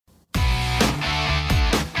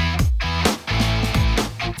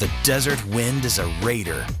desert wind is a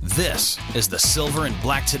Raider, this is the Silver and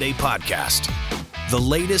Black Today podcast. The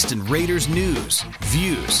latest in Raiders news,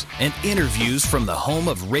 views, and interviews from the home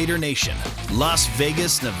of Raider Nation, Las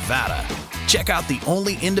Vegas, Nevada. Check out the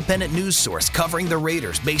only independent news source covering the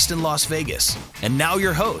Raiders based in Las Vegas. And now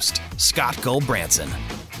your host, Scott Goldbranson.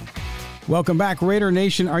 Welcome back, Raider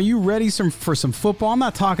Nation. Are you ready for some football? I'm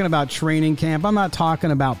not talking about training camp. I'm not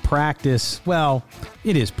talking about practice. Well,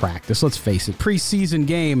 it is practice. Let's face it. Preseason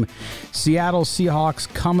game. Seattle Seahawks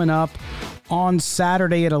coming up on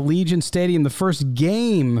Saturday at Allegiant Stadium. The first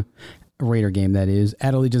game, Raider game that is,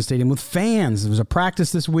 at Allegiant Stadium with fans. There was a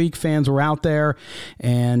practice this week. Fans were out there,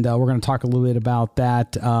 and we're going to talk a little bit about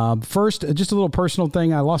that. First, just a little personal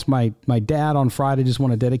thing. I lost my dad on Friday. Just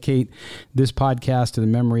want to dedicate this podcast to the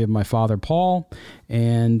memory of my father, Paul,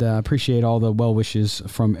 and appreciate all the well wishes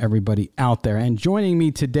from everybody out there. And joining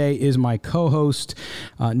me today is my co-host,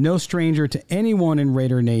 no stranger to anyone in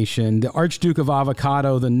Raider Nation, the Archduke of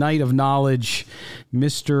Avocado, the Knight of Knowledge,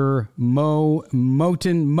 Mr. Mo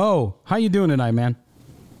Moton. Mo, how you doing tonight, man?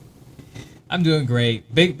 I'm doing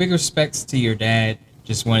great. Big respects to your dad.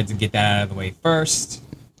 Just wanted to get that out of the way first.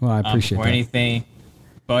 Well, I appreciate before that. anything.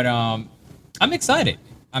 But I'm excited.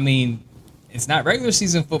 I mean, it's not regular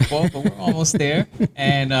season football, but we're almost there.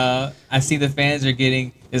 And I see the fans are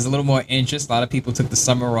there's a little more interest. A lot of people took the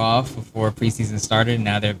summer off before preseason started, and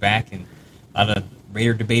now they're back. And a lot of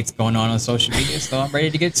Raider debates going on social media, so I'm ready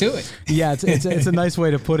to get to it. Yeah, it's a nice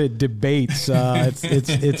way to put it. Debates.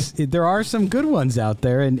 There are some good ones out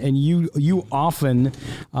there, and you often,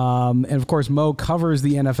 and of course Mo covers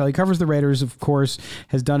the NFL. He covers the Raiders, of course,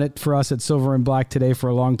 has done it for us at Silver and Black Today for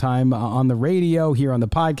a long time on the radio, here on the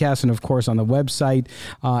podcast, and of course on the website,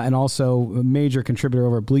 and also a major contributor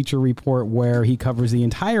over at Bleacher Report, where he covers the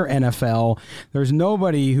entire NFL. There's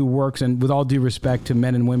nobody who works, and with all due respect to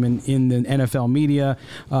men and women in the NFL media,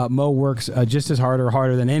 Mo works just as hard or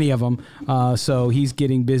harder than any of them. So he's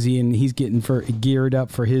getting busy, and he's getting geared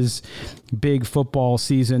up for his big football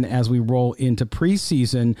season as we roll into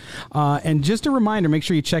preseason. And just a reminder, make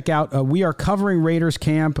sure you check out, we are covering Raiders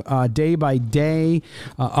camp day by day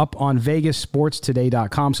up on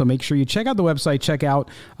VegasSportsToday.com. So make sure you check out the website, check out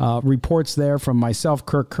reports there from myself,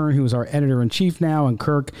 Kirk Kern, who is our editor-in-chief now. And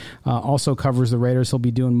Kirk also covers the Raiders. He'll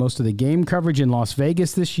be doing most of the game coverage in Las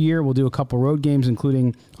Vegas this year. We'll do a couple road games,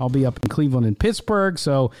 including I'll be up in Cleveland and Pittsburgh.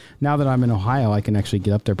 So now that I'm in Ohio, I can actually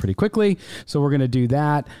get up there pretty quickly. So we're going to do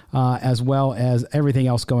that as well as everything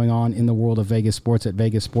else going on in the world of Vegas sports at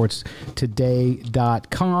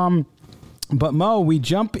VegasSportsToday.com. But Mo, we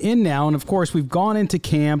jump in now, and of course we've gone into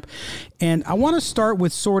camp, and I want to start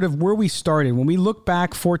with sort of where we started. When we look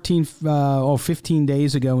back 15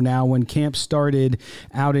 days ago now, when camp started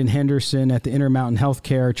out in Henderson at the Intermountain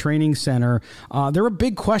Healthcare Training Center, there were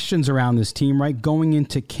big questions around this team, right, going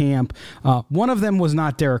into camp. One of them was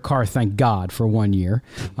not Derek Carr, thank God, for 1 year.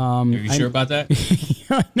 Are you sure about that?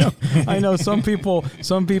 I know. Some people,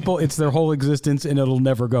 it's their whole existence, and it'll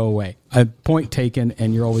never go away. Point taken,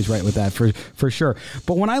 and you're always right with that, for sure.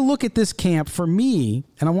 But when I look at this camp, for me,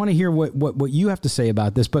 and I want to hear what you have to say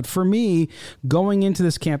about this, but for me, going into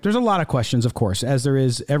this camp, there's a lot of questions, of course, as there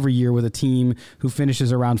is every year with a team who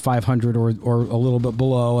finishes around 500 or a little bit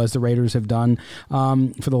below, as the Raiders have done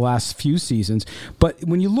for the last few seasons. But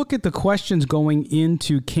when you look at the questions going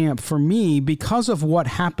into camp, for me, because of what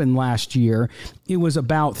happened last year, it was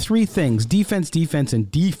about three things: defense,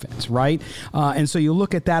 and defense, right? And so you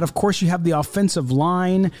look at that. Of course, you have the offensive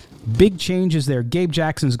line. Big changes there. Gabe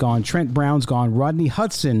Jackson's gone. Trent Brown's gone. Rodney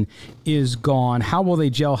Hudson is gone. How will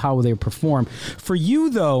they gel? How will they perform? For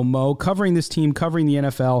you, though, Mo, covering this team, covering the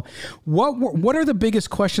NFL, what are the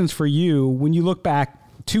biggest questions for you when you look back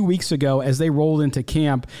 2 weeks ago as they rolled into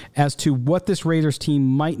camp as to what this Raiders team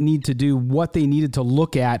might need to do, what they needed to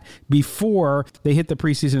look at before they hit the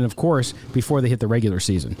preseason, and of course, before they hit the regular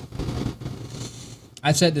season?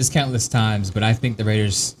 I've said this countless times, but I think the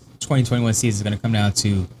Raiders' 2021 season is going to come down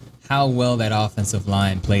to how well that offensive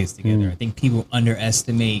line plays together. I think people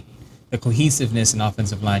underestimate the cohesiveness an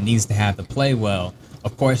offensive line needs to have to play well.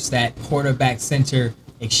 Of course, that quarterback-center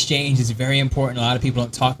exchange is very important. A lot of people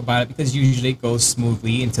don't talk about it because usually it goes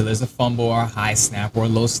smoothly until there's a fumble or a high snap or a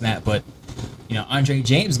low snap. But, Andre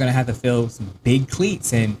James is going to have to fill some big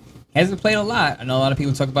cleats, and he hasn't played a lot. I know a lot of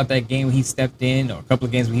people talk about that game when he stepped in, or a couple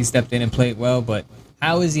of games when he stepped in and played well, but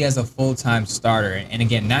how is he as a full-time starter? And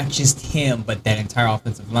again, not just him, but that entire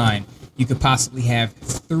offensive line. You could possibly have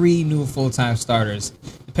 3 new full-time starters,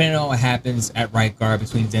 depending on what happens at right guard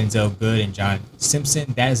between Denzel Good and John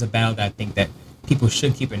Simpson. That is a battle that I think that people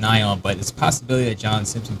should keep an eye on, but it's a possibility that John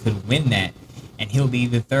Simpson could win that, and he'll be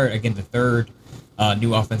the third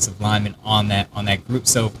new offensive lineman on that group.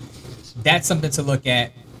 So that's something to look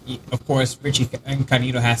at. Of course, Richie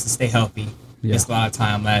Incognito has to stay healthy. Yeah. Missed a lot of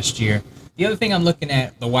time last year. The other thing I'm looking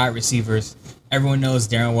at, the wide receivers. Everyone knows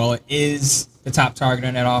Darren Waller is the top target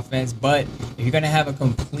on that offense, but if you're going to have a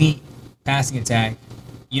complete passing attack,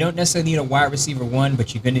 you don't necessarily need a wide receiver one,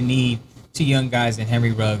 but you're going to need two young guys in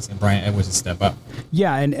Henry Ruggs and Brian Edwards to step up.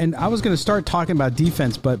 Yeah, and I was going to start talking about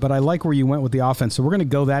defense, but I like where you went with the offense, so we're going to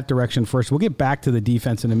go that direction first. We'll get back to the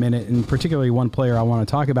defense in a minute, and particularly one player I want to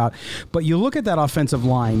talk about. But you look at that offensive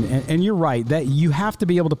line, and you're right, that you have to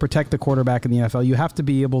be able to protect the quarterback in the NFL. You have to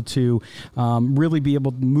be able to really be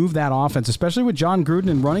able to move that offense, especially with John Gruden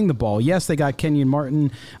and running the ball. Yes, they got Kenyon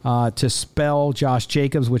Martin to spell Josh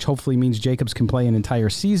Jacobs, which hopefully means Jacobs can play an entire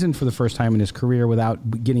season for the first time in his career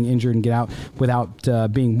without getting injured and get out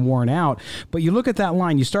without being worn out. But you look at that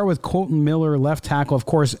line. You start with Colton Miller, left tackle. Of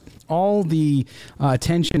course, all the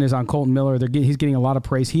attention is on Colton Miller. He's getting a lot of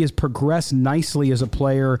praise. He has progressed nicely as a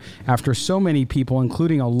player after so many people,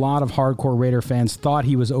 including a lot of hardcore Raider fans, thought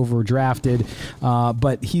he was overdrafted,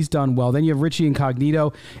 but he's done well. Then you have Richie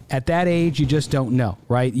Incognito. At that age, you just don't know,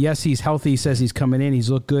 right? Yes, he's healthy. He says he's coming in.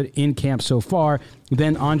 He's looked good in camp so far.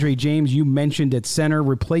 Then Andre James, you mentioned at center,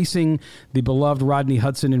 replacing the beloved Rodney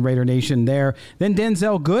Hudson in Raider Nation there. Then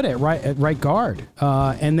Denzel Good at right guard.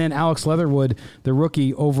 And then Alex Leatherwood, the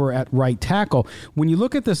rookie, over at right tackle. When you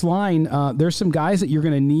look at this line, there's some guys that you're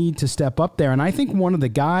going to need to step up there. And I think one of the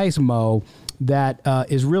guys, Mo, that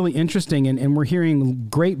is really interesting, and we're hearing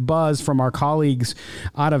great buzz from our colleagues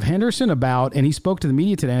out of Henderson about, and he spoke to the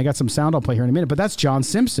media today, and I got some sound I'll play here in a minute, but that's John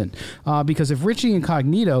Simpson. Because if Richie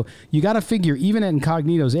Incognito, you got to figure, even at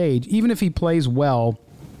Incognito's age, even if he plays well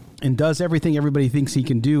and does everything everybody thinks he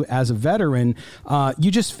can do as a veteran,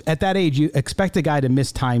 you just, at that age, you expect a guy to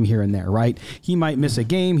miss time here and there, right? He might miss a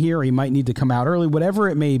game here, or he might need to come out early, whatever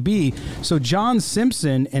it may be. So John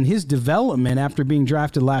Simpson and his development after being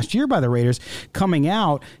drafted last year by the Raiders, coming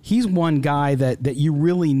out, he's one guy that you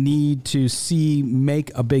really need to see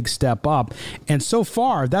make a big step up. And so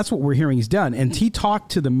far, that's what we're hearing he's done. And he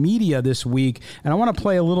talked to the media this week, and I want to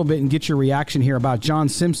play a little bit and get your reaction here about John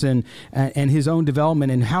Simpson and his own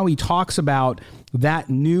development and how he talks about that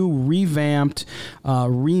new revamped,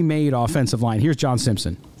 remade offensive line. Here's John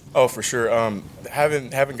Simpson. Oh, for sure.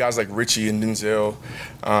 Having guys like Richie and Denzel,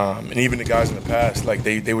 and even the guys in the past, like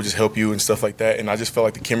they would just help you and stuff like that. And I just felt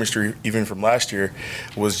like the chemistry, even from last year,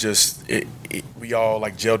 was just we all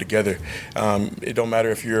like gelled together. It don't matter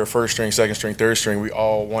if you're a first string, second string, third string. We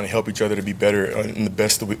all want to help each other to be better and the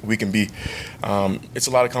best that we can be. It's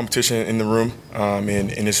a lot of competition in the room,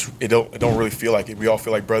 and it don't really feel like it. We all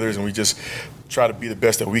feel like brothers, and we just try to be the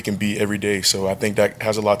best that we can be every day. So I think that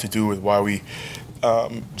has a lot to do with why we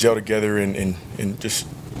gel together and just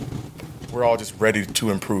we're all just ready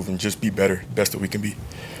to improve and just be better, best that we can be.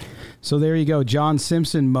 So there you go, John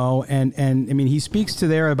Simpson, Mo, and I mean, he speaks to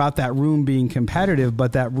there about that room being competitive,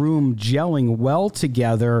 but that room gelling well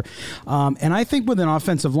together. And I think with an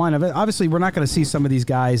offensive line, obviously we're not going to see some of these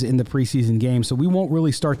guys in the preseason game, so we won't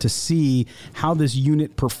really start to see how this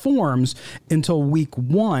unit performs until week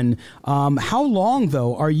one. How long,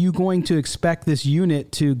 though, are you going to expect this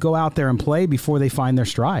unit to go out there and play before they find their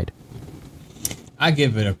stride? I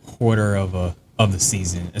give it a quarter of the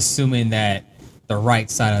season, assuming that the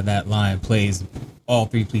right side of that line plays all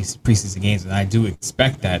three preseason games, and I do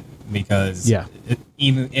expect that because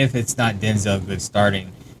even if it's not Denzel Good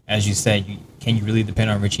starting, as you said, can you really depend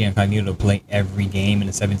on Richie Incognito to play every game in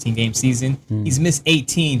a 17-game season? He's missed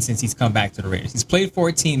 18 since he's come back to the Raiders. He's played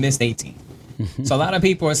 14, missed 18. So a lot of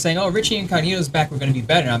people are saying, "Oh, Richie Incognito's back. We're going to be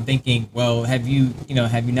better." And I'm thinking, well, have you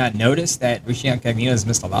not noticed that Richie Incognito has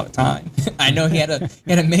missed a lot of time? I know he had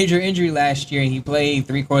a major injury last year, and he played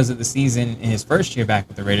 3/4 of the season in his first year back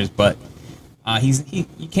with the Raiders. But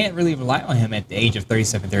you can't really rely on him at the age of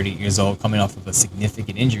 37, 38 years old, coming off of a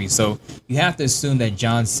significant injury. So you have to assume that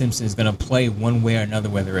John Simpson is going to play one way or another,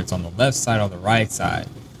 whether it's on the left side or the right side.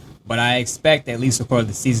 But I expect at least before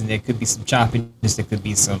the season there could be some choppiness, there could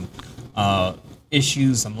be some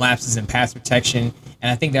issues, some lapses in pass protection,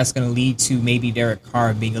 and I think that's going to lead to maybe Derek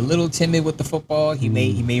Carr being a little timid with the football. He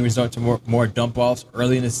may resort to more dump offs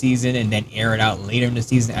early in the season and then air it out later in the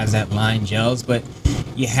season as that line gels. But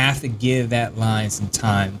you have to give that line some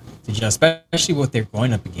time to gel, especially what they're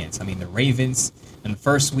going up against. I mean, the Ravens in the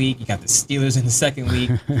first week, you got the Steelers in the second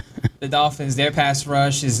week. The Dolphins, their pass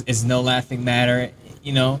rush is no laughing matter.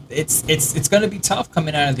 it's going to be tough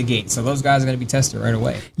coming out of the gate. So those guys are going to be tested right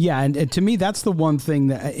away. Yeah, and to me, that's the one thing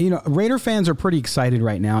that, Raider fans are pretty excited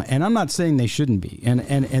right now, and I'm not saying they shouldn't be. And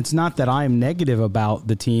it's not that I'm negative about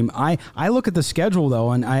the team. I look at the schedule,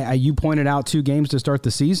 though, and you pointed out 2 games to start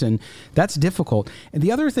the season. That's difficult. And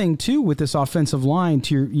the other thing, too, with this offensive line,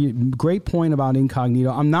 to your great point about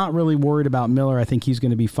Incognito, I'm not really worried about Miller. I think he's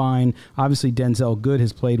going to be fine. Obviously, Denzel Good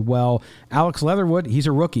has played well. Alex Leatherwood, he's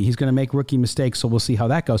a rookie. He's going to make rookie mistakes, so we'll see how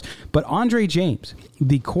that goes. But Andre James,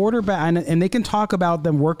 the quarterback, and they can talk about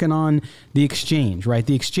them working on the exchange, right?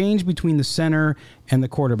 The exchange between the center and the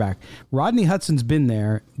quarterback. Rodney Hudson's been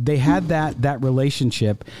there. They had that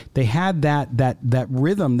relationship. They had that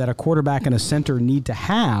rhythm that a quarterback and a center need to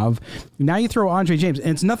have. Now you throw Andre James,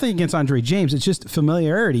 and it's nothing against Andre James. It's just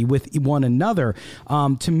familiarity with one another.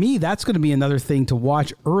 To me, that's going to be another thing to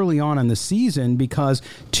watch early on in the season, because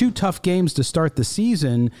 2 tough games to start the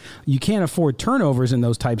season, you can't afford turnovers in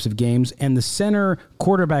those types of games, and the center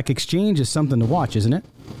quarterback exchange is something to watch, isn't it?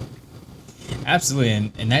 Absolutely,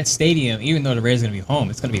 and that stadium, even though the Raiders are going to be home,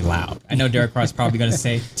 it's going to be loud. I know Derek Carr's probably going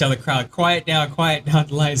to tell the crowd, quiet down the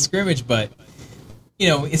line of scrimmage, but,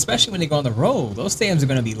 especially when they go on the road, those stadiums are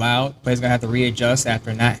going to be loud. Players are going to have to readjust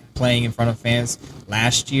after not playing in front of fans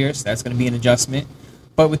last year, so that's going to be an adjustment.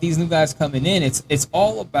 But with these new guys coming in, it's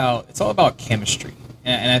all about chemistry,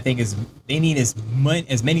 and I think they need as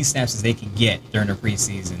many snaps as they can get during the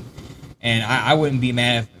preseason. And I wouldn't be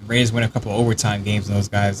mad if the Raiders win a couple of overtime games and those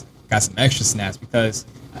guys got some extra snaps, because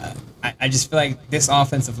I just feel like this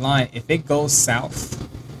offensive line, if it goes south,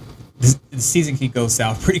 the season could go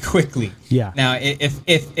south pretty quickly. Yeah. Now,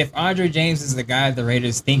 if Andre James is the guy the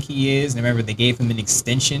Raiders think he is, and remember they gave him an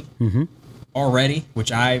extension already,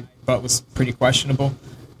 which I thought was pretty questionable,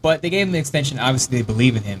 but they gave him an extension. Obviously, they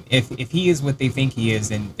believe in him. If he is what they think he is,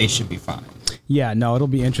 then they should be fine. Yeah, no, it'll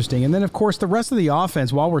be interesting. And then, of course, the rest of the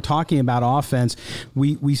offense, while we're talking about offense,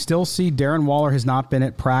 we still see Darren Waller has not been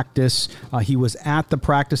at practice. He was at the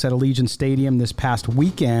practice at Allegiant Stadium this past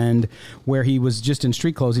weekend, where he was just in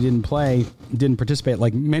street clothes. He didn't participate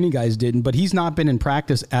like many guys didn't, but he's not been in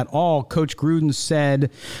practice at all. Coach Gruden said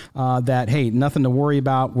that, hey, nothing to worry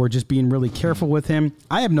about. We're just being really careful with him.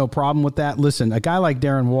 I have no problem with that. Listen, a guy like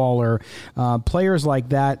Darren Waller, players like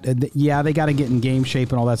that, they got to get in game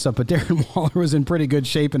shape and all that stuff, but Darren Waller was in pretty good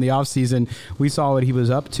shape in the offseason. We saw what he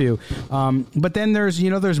was up to. But then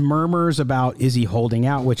there's murmurs about, is he holding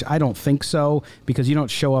out, which I don't think so, because you don't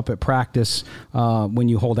show up at practice when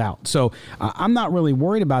you hold out. So I'm not really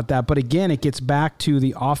worried about that. But again, it gets back to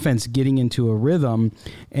the offense getting into a rhythm.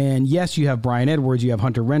 And yes, you have Brian Edwards, you have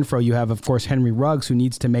Hunter Renfrow, you have, of course, Henry Ruggs, who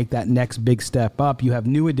needs to make that next big step up. You have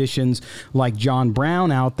new additions like John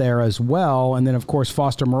Brown out there as well. And then, of course,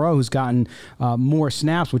 Foster Moreau, who's gotten more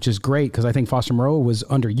snaps, which is great, because I think Foster Moreau was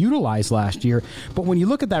underutilized last year. But when you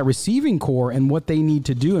look at that receiving core and what they need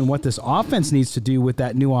to do and what this offense needs to do with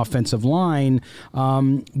that new offensive line,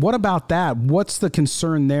 what about that? What's the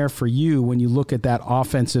concern there for you when you look at that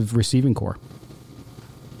offensive receiving core?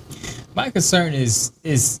 My concern is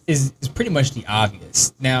pretty much the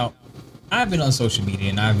obvious. Now, I've been on social media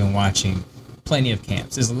and I've been watching plenty of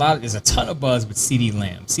camps. There's a ton of buzz with CeeDee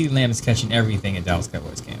Lamb. CeeDee Lamb is catching everything at Dallas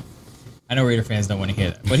Cowboys camp. I know Raider fans don't want to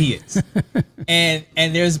hear that, but he is. and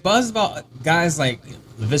there's buzz about guys like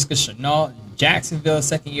Laviska Shenault, Jacksonville,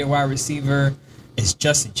 second-year wide receiver. Is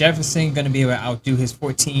Justin Jefferson going to be able to outdo his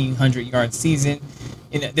 1,400-yard season?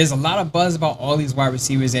 There's a lot of buzz about all these wide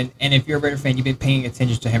receivers, and if you're a Raider fan, you've been paying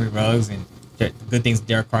attention to Henry Ruggs and the good things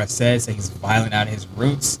Derek Carr says, that he's violent out of his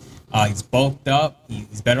roots. He's bulked up.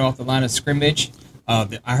 He's better off the line of scrimmage.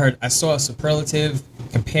 I saw a superlative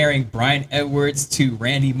comparing Brian Edwards to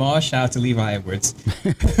Randy Moss. Shout out to Levi Edwards,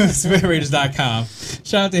 SpiritRaiders.com.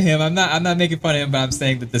 Shout out to him. I'm not making fun of him, but I'm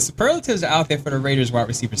saying that the superlatives are out there for the Raiders wide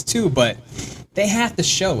receivers too, but they have to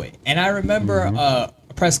show it. And I remember a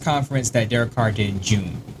press conference that Derek Carr did in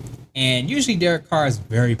June. And usually Derek Carr is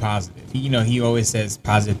very positive. He always says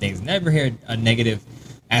positive things. Never heard a negative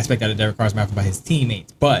aspect out of Derek Carr's mouth about his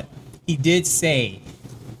teammates. But he did say,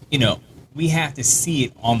 we have to see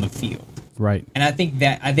it on the field. Right. And I think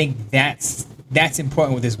that's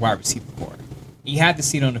important with this wide receiver core. You have to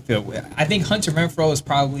see it on the field. I think Hunter Renfrow is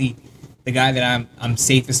probably the guy that I'm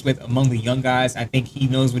safest with among the young guys. I think he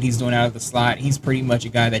knows what he's doing out of the slot. He's pretty much a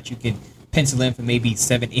guy that you can pencil in for maybe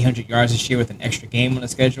 700-800 yards this year with an extra game on the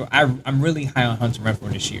schedule. I'm really high on Hunter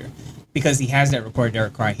Renfrow this year because he has that rapport with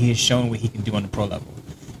Derek Carr. He has shown what he can do on the pro level.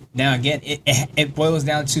 Now, again, it boils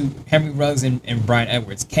down to Henry Ruggs and Brian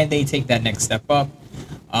Edwards. Can they take that next step up?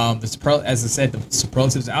 As I said, the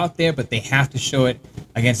superlatives are out there, but they have to show it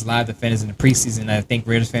against live defenders in the preseason. I think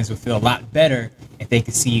Raiders fans would feel a lot better if they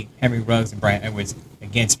could see Henry Ruggs and Bryan Edwards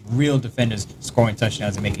against real defenders scoring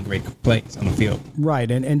touchdowns and making great plays on the field. Right,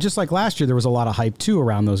 and just like last year, there was a lot of hype too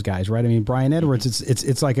around those guys, right? I mean, Bryan Edwards,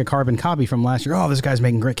 it's like a carbon copy from last year. Oh, this guy's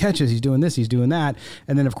making great catches. He's doing this, he's doing that,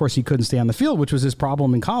 and then of course he couldn't stay on the field, which was his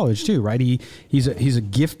problem in college too, right? He's a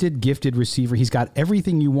gifted receiver. He's got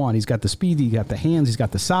everything you want. He's got the speed, he's got the hands, he's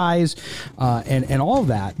got the size, and all of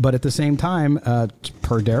that. But at the same time,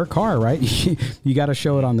 per Derek Carr, right? You got to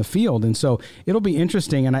show it on the field, and so it'll be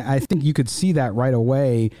interesting. And I think you could see that right away.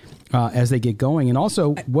 As they get going, and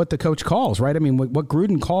also what the coach calls, right? I mean, what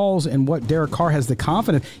Gruden calls and what Derek Carr has the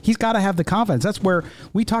confidence. He's got to have the confidence. That's where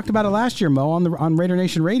we talked about it last year, Mo, on Raider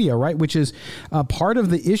Nation Radio, right? Which is part of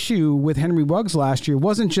the issue with Henry Ruggs last year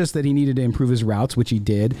wasn't just that he needed to improve his routes, which he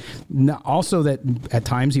did. Also that at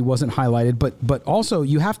times he wasn't highlighted, but also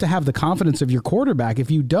you have to have the confidence of your quarterback. If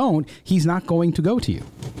you don't, he's not going to go to you.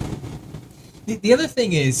 The other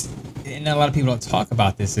thing is, and a lot of people don't talk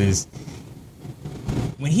about this, is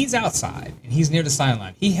when he's outside and he's near the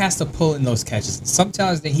sideline, he has to pull in those catches.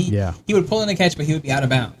 Sometimes he would pull in a catch, but he would be out of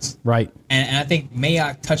bounds. Right. And I think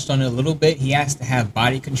Mayock touched on it a little bit. He has to have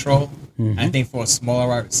body control. Mm-hmm. I think for a smaller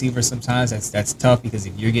wide receiver, sometimes that's tough because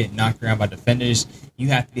if you're getting knocked around by defenders, you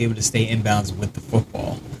have to be able to stay in bounds with the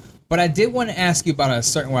football. But I did want to ask you about a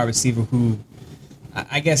certain wide receiver who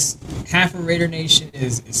I guess half of Raider Nation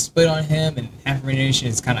is split on him and half of Raider Nation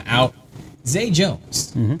is kind of out. Zay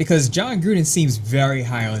Jones, because John Gruden seems very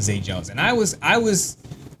high on Zay Jones, and I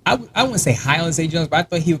wouldn't say high on Zay Jones, but I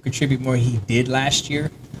thought he would contribute more than he did last year,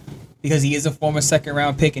 because he is a former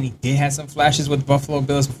second-round pick, and he did have some flashes with the Buffalo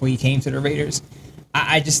Bills before he came to the Raiders.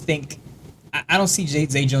 I just think I don't see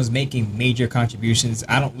Zay Jones making major contributions.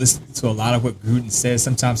 I don't listen to a lot of what Gruden says.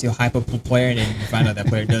 Sometimes he'll hype up a player, and then you find out that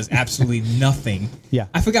player does absolutely nothing. Yeah,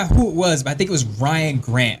 I forgot who it was, but I think it was Ryan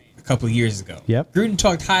Grant. A couple of years ago. Yep. Gruden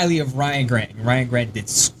talked highly of Ryan Grant, and Ryan Grant did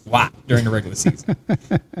squat during the regular season.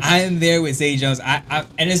 I am there with Zay Jones. And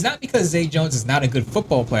it's not because Zay Jones is not a good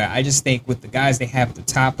football player. I just think with the guys they have at the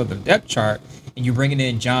top of the depth chart, and you're bringing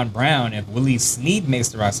in John Brown, if Willie Snead makes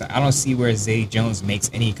the roster, I don't see where Zay Jones makes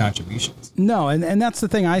any contributions. No, and that's the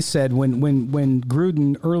thing I said when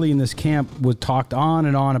Gruden early in this camp was talked on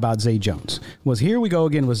and on about Zay Jones. Was here we go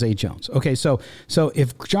again with Zay Jones. Okay, so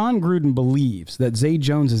if John Gruden believes that Zay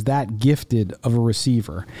Jones is that gifted of a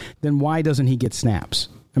receiver, then why doesn't he get snaps?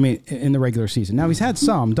 I mean, in the regular season. Now, he's had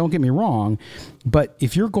some, don't get me wrong, but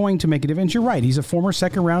if you're going to make a difference, you're right. He's a former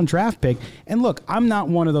second-round draft pick. And look, I'm not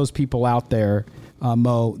one of those people out there,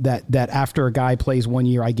 Mo, that after a guy plays 1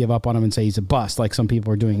 year, I give up on him and say he's a bust, like some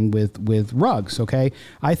people are doing with Ruggs, okay?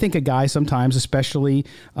 I think a guy sometimes, especially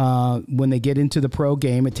when they get into the pro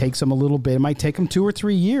game, it takes them a little bit. It might take them 2 or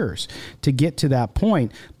 3 years to get to that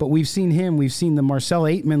point. But we've seen the Marcell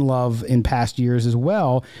Aitman love in past years as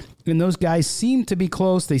well. And those guys seem to be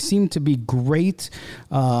close. They seem to be great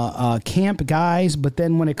camp guys. But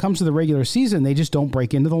then when it comes to the regular season, they just don't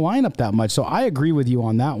break into the lineup that much. So I agree with you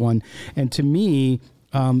on that one. And to me,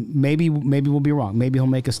 maybe we'll be wrong. Maybe he'll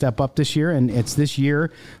make a step up this year, and it's this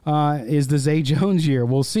year is the Zay Jones year.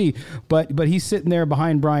 We'll see. But he's sitting there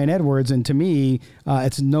behind Bryan Edwards, and to me,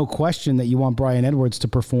 it's no question that you want Bryan Edwards to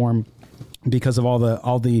perform because of all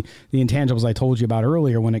the intangibles I told you about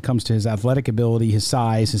earlier when it comes to his athletic ability, his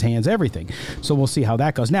size, his hands, everything. So we'll see how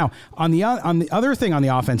that goes. Now, on the other thing on the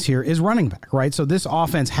offense here is running back, right? So this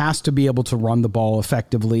offense has to be able to run the ball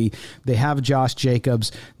effectively. They have Josh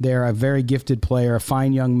Jacobs. They're a very gifted player, a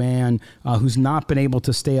fine young man who's not been able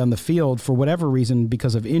to stay on the field for whatever reason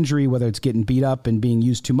because of injury, whether it's getting beat up and being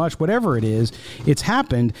used too much, whatever it is, it's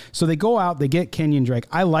happened. So they go out, they get Kenyon Drake.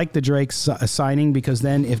 I like the Drake signing because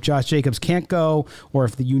then if Josh Jacobs can't go, or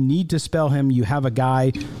if you need to spell him, you have a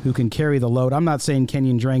guy who can carry the load. I'm not saying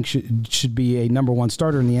Kenyon Drake should be a number one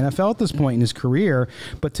starter in the NFL at this point in his career,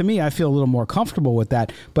 but to me, I feel a little more comfortable with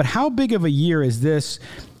that. But how big of a year is this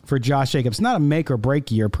for Josh Jacobs? Not a make or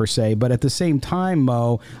break year per se, but at the same time,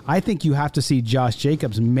 Mo, I think you have to see Josh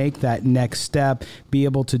Jacobs make that next step, be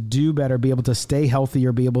able to do better, be able to stay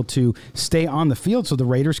healthier, be able to stay on the field so the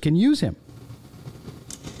Raiders can use him.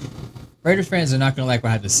 Raiders fans are not going to like what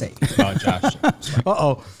I have to say about Josh Jacobs.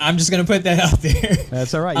 Uh-oh. I'm just going to put that out there.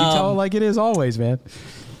 That's all right. You tell it like it is always, man.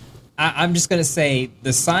 I'm just going to say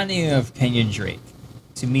the signing of Kenyon Drake,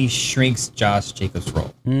 to me, shrinks Josh Jacobs'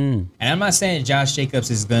 role. And I'm not saying Josh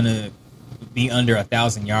Jacobs is going to be under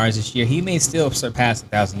 1,000 yards this year. He may still surpass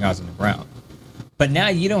 1,000 yards on the ground. But now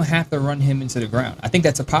you don't have to run him into the ground. I think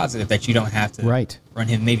that's a positive that you don't have to run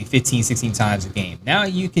him maybe 15, 16 times a game. Now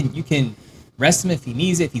you can rest him if he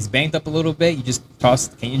needs it. If he's banged up a little bit, you just toss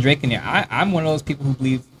Kenyon Drake in there. I'm one of those people who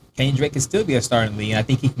believe Kenyon Drake can still be a starter in the league, and I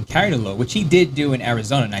think he can carry the load, which he did do in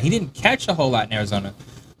Arizona. Now, he didn't catch a whole lot in Arizona,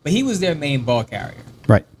 but he was their main ball carrier.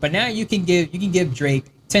 Right. But now you can give Drake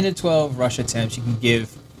 10 to 12 rush attempts. You can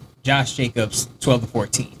give Josh Jacobs 12 to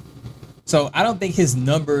 14. So I don't think his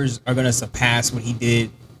numbers are going to surpass what he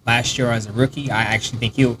did last year as a rookie. I actually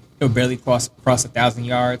think he'll barely cross 1,000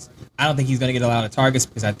 yards. I don't think he's going to get a lot of targets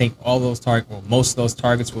because I think most of those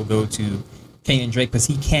targets will go to Kenyon Drake because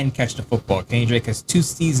he can catch the football. Kenyon Drake has 2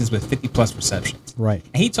 seasons with 50-plus receptions. Right.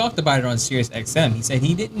 And he talked about it on Sirius XM. He said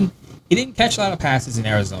he didn't catch a lot of passes in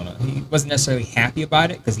Arizona. He wasn't necessarily happy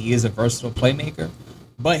about it because he is a versatile playmaker.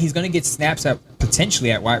 But he's going to get snaps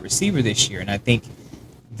potentially at wide receiver this year. And I think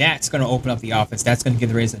that's going to open up the offense. That's going to give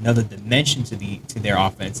the Raiders another dimension to their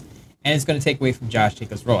offense. And it's going to take away from Josh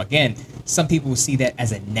Jacobs' role. Again, some people will see that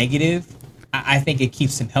as a negative. I think it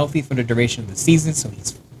keeps him healthy for the duration of the season. So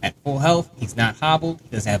he's at full health. He's not hobbled. He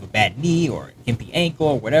doesn't have a bad knee or a gimpy ankle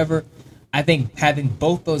or whatever. I think having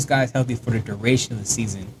both those guys healthy for the duration of the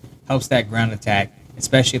season helps that ground attack,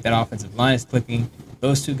 especially if that offensive line is clicking.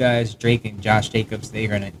 Those 2 guys, Drake and Josh Jacobs, they're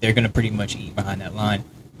gonna pretty much eat behind that line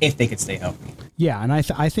if they could stay healthy. Yeah, and I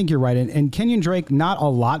think you're right. And Kenyon Drake, not a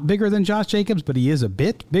lot bigger than Josh Jacobs, but he is a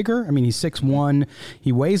bit bigger. I mean, he's 6'1".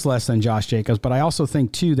 He weighs less than Josh Jacobs. But I also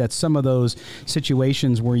think, too, that some of those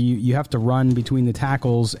situations where you have to run between the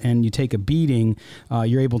tackles and you take a beating,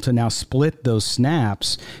 you're able to now split those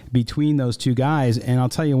snaps between those 2 guys. And I'll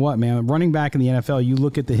tell you what, man, running back in the NFL, you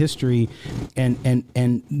look at the history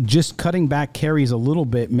and just cutting back carries a little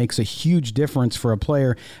bit makes a huge difference for a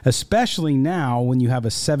player, especially now when you have a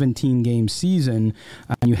 17-game season. And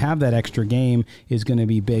you have that extra game is going to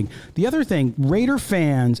be big. The other thing, Raider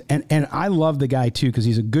fans, and I love the guy too because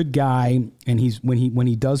he's a good guy, and when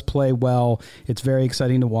he does play well, it's very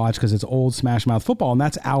exciting to watch because it's old smash mouth football, and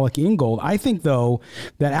that's Alec Ingold. I think though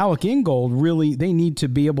that Alec Ingold really they need to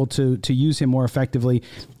be able to use him more effectively.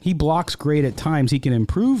 He blocks great at times; he can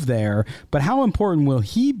improve there. But how important will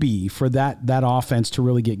he be for that offense to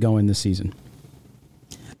really get going this season?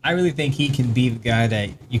 I really think he can be the guy that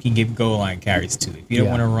you can give goal line carries to. If you don't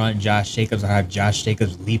want to run Josh Jacobs or have Josh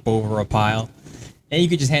Jacobs leap over a pile, then you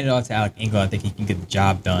could just hand it off to Alec Ingold. I think he can get the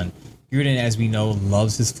job done. Gruden, as we know,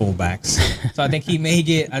 loves his fullbacks. So I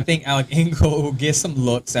think Alec Ingold will get some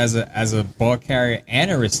looks as a ball carrier and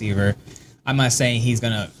a receiver. I'm not saying he's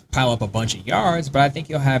going to pile up a bunch of yards, but I think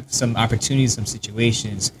he'll have some opportunities, some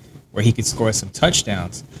situations where he could score some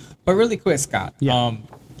touchdowns. But really quick, Scott. Yeah.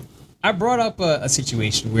 I brought up a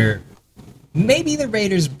situation where maybe the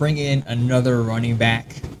Raiders bring in another running back,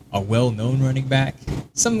 a well-known running back.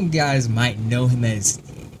 Some guys might know him as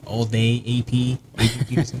all-day AP, Adrian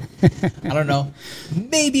Peterson. I don't know.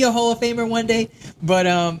 Maybe a Hall of Famer one day. But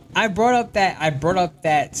I brought up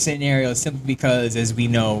that scenario simply because, as we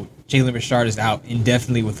know, Jalen Richard is out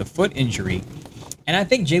indefinitely with a foot injury. And I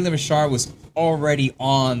think Jalen Richard was already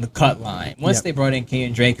on the cut line. Once they brought in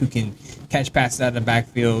Kenyon Drake, who can catch passes out of the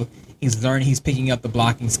backfield, he's learning, he's picking up the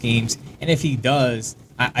blocking schemes. And if he does,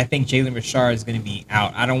 I think Jalen Richard is going to be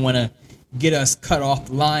out. I don't want to get us cut off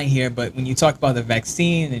the line here, but when you talk about the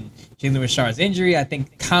vaccine and Jalen Richard's injury, I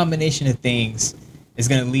think the combination of things is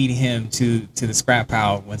going to lead him to the scrap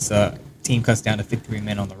pile once the team cuts down to 53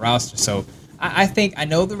 men on the roster. So I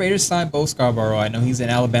know the Raiders signed Bo Scarborough. I know he's an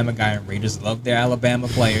Alabama guy, and Raiders love their Alabama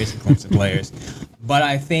players and Clemson players. But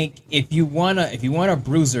I think if you want a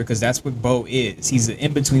bruiser, because that's what Bo is, he's an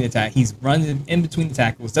in between the tackles. He's running in between the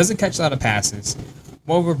tackles, doesn't catch a lot of passes,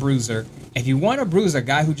 more of a bruiser. If you want a bruiser, a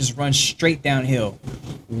guy who just runs straight downhill,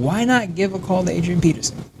 why not give a call to Adrian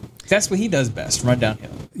Peterson? That's what he does best, run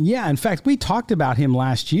downhill. Yeah, in fact, we talked about him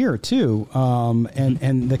last year too,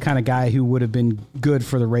 and the kind of guy who would have been good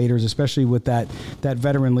for the Raiders, especially with that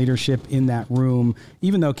veteran leadership in that room.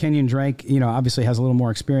 Even though Kenyon Drake, obviously has a little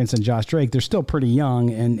more experience than Josh Drake, they're still pretty young,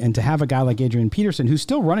 and to have a guy like Adrian Peterson who's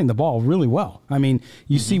still running the ball really well. I mean,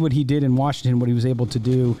 you see what he did in Washington, what he was able to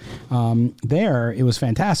do there. It was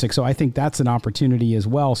fantastic. So I think that's an opportunity as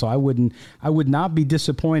well. So I would not be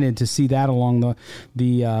disappointed to see that along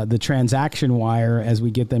the transaction wire as we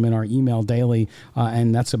get them in our email daily,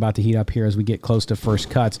 and that's about to heat up here as we get close to first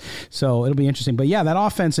cuts. So it'll be interesting. But yeah, that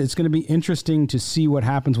offense, it's going to be interesting to see what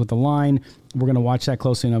happens with the line. We're going to watch that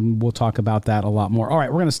closely, and we'll talk about that a lot more. All right,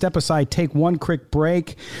 we're going to step aside, take one quick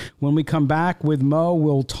break. When we come back with Mo,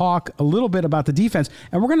 we'll talk a little bit about the defense,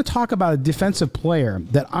 and we're going to talk about a defensive player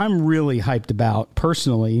that I'm really hyped about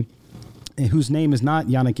personally, whose name is not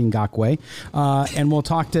Yannick Ngakoue, and we'll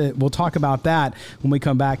talk about that when we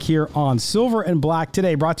come back here on Silver and Black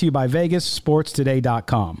Today, brought to you by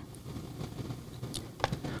VegasSportsToday.com.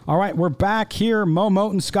 All right, we're back here. Mo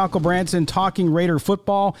Moton, Scott Branson, talking Raider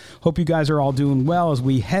football. Hope you guys are all doing well as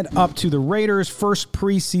we head up to the Raiders' first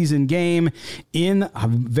preseason game in a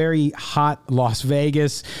very hot Las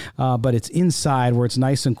Vegas, but it's inside where it's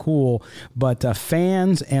nice and cool. But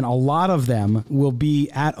fans, and a lot of them, will be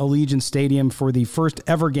at Allegiant Stadium for the first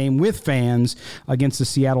ever game with fans against the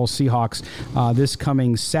Seattle Seahawks this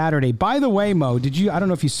coming Saturday. By the way, Mo, I don't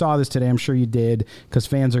know if you saw this today. I'm sure you did, because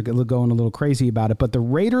fans are going a little crazy about it. But the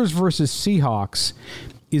Raiders versus Seahawks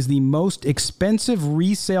is the most expensive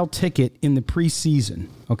resale ticket in the preseason.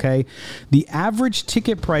 Okay, the average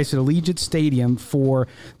ticket price at Allegiant Stadium for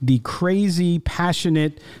the crazy,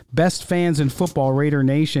 passionate, best fans in football, Raider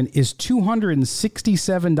Nation, is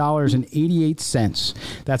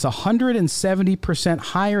 $267.88. That's 170%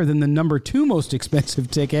 higher than the number 2 most expensive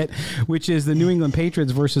ticket, which is the New England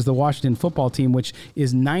Patriots versus the Washington Football Team, which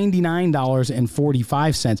is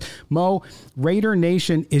 $99.45. Mo, Raider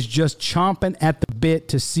Nation is just chomping at the bit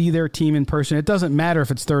to see their team in person. It doesn't matter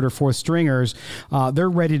if it's third or fourth stringers.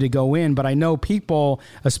 They're ready to go in, but I know people,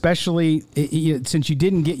 especially since you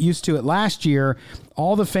didn't get used to it last year,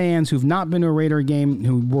 all the fans who've not been to a Raider game,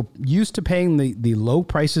 who were used to paying the low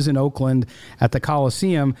prices in Oakland at the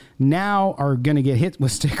Coliseum, now are going to get hit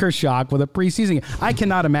with sticker shock with a preseason game. I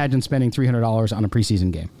cannot imagine spending $300 on a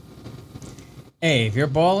preseason game. Hey, if you're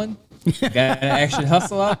balling, you got an extra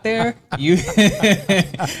hustle out there. You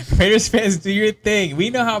Raiders fans, do your thing.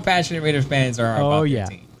 We know how passionate Raiders fans are about their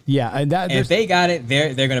team. Yeah, and if they got it,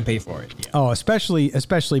 they're going to pay for it. Yeah. Oh, especially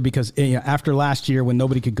because after last year when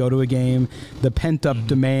nobody could go to a game, the pent up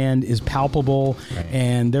demand is palpable, right,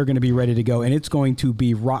 and they're going to be ready to go. And it's going to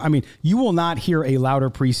be. I mean, you will not hear a louder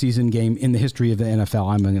preseason game in the history of the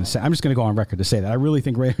NFL. I'm just going to go on record to say that I really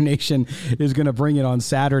think Raider Nation is going to bring it on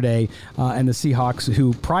Saturday, and the Seahawks,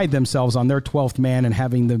 who pride themselves on their 12th man and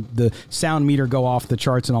having the sound meter go off the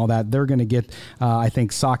charts and all that, they're going to get, I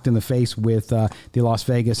think, socked in the face with the Las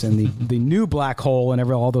Vegas and the new black hole and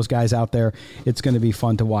all those guys out there. It's going to be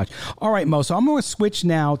fun to watch. All right, Mo, so I'm going to switch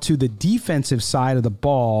now to the defensive side of the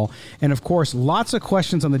ball. And, of course, lots of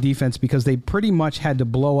questions on the defense because they pretty much had to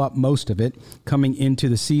blow up most of it coming into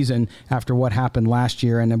the season after what happened last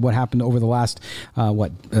year and what happened over the last,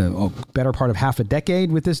 better part of half a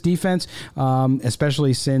decade with this defense,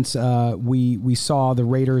 especially since we saw the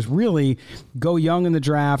Raiders really go young in the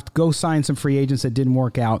draft, go sign some free agents that didn't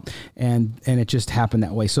work out, and it just happened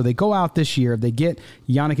that way. So they go out this year, they get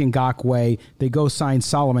Yannick Ngakoue, they go sign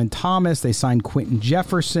Solomon Thomas, they sign Quentin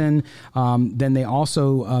Jefferson, then they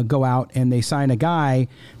also go out and they sign a guy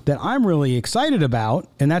that I'm really excited about,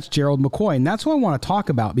 and that's Gerald McCoy. And that's what I want to talk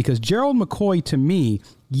about, because Gerald McCoy, to me,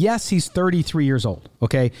 yes, he's 33 years old,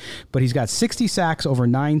 okay? But he's got 60 sacks over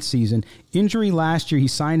 9 seasons. Injury last year, he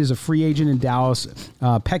signed as a free agent in Dallas.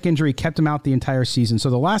 Pec injury kept him out the entire season. So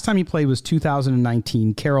the last time he played was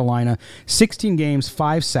 2019, Carolina. 16 games,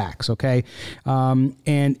 5 sacks, okay?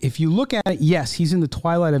 And if you look at it, yes, he's in the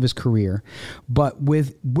twilight of his career. But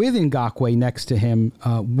with Ngakoue next to him,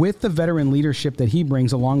 with the veteran leadership that he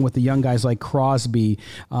brings, along with the young guys like Crosby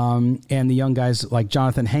and the young guys like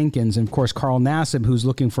Jonathan Hankins, and, of course, Carl Nassib, who's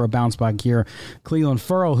looking for a bounce back here, Cleveland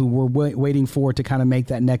Ferrell, who we're waiting for to kind of make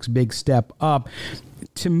that next big step up.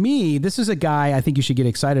 To me, this is a guy I think you should get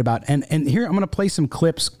excited about. And here, I'm going to play some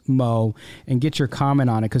clips, Mo, and get your comment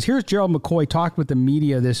on it. Because here's Gerald McCoy talked with the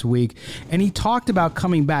media this week, and he talked about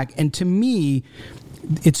coming back. And to me,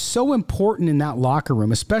 it's so important in that locker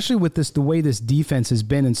room, especially with the way this defense has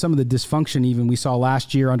been and some of the dysfunction even we saw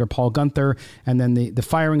last year under Paul Guenther, and then the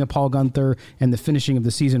firing of Paul Guenther and the finishing of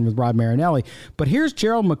the season with Rod Marinelli. But here's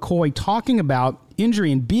Gerald McCoy talking about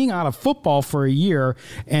injury and being out of football for a year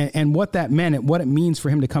and what that meant and what it means for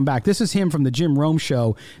him to come back. This is him from the Jim Rome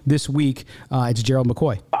Show this week. It's Gerald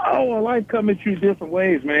McCoy. Oh, well, life comes at you different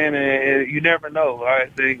ways, man, and you never know.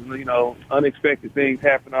 Unexpected things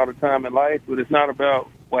happen all the time in life, but it's not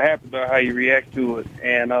about what happens, about how you react to it.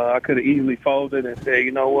 And I could have easily folded and said,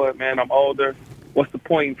 you know what, man, I'm older. What's the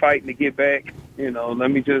point in fighting to get back?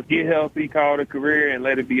 Let me just get healthy, call it a career, and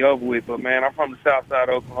let it be over with. But, man, I'm from the south side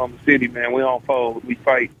of Oklahoma City, man. We don't fold. We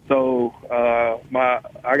fight. So I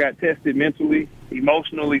got tested mentally,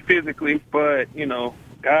 emotionally, physically, but,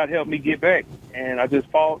 God helped me get back. And I just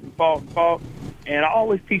fought. And I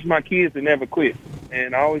always teach my kids to never quit.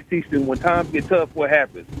 And I always teach them when times get tough, what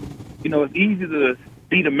happens. It's easy to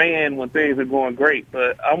be the man when things are going great,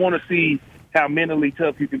 but I want to see how mentally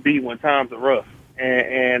tough you can be when times are rough.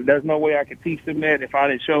 And there's no way I could teach them that if I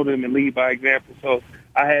didn't show them and lead by example. So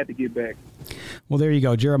I had to get back. Well, there you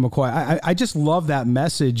go, Gerald McCoy. I just love that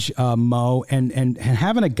message, Mo, and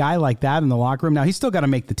having a guy like that in the locker room. Now, he's still got to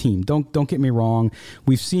make the team. Don't get me wrong.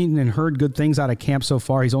 We've seen and heard good things out of camp so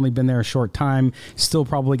far. He's only been there a short time. Still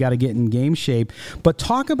probably got to get in game shape. But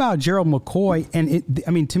talk about Gerald McCoy,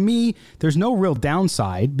 and to me, there's no real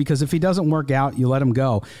downside because if he doesn't work out, you let him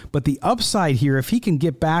go. But the upside here, if he can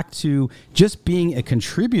get back to just being a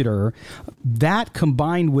contributor, that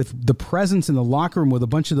combined with the presence in the locker room with a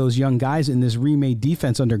bunch of those young guys in this remade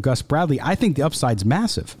defense under Gus Bradley, I think the upside's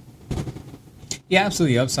massive. Yeah,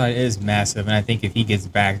 absolutely. The upside is massive. And I think if he gets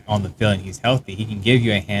back on the field and he's healthy, he can give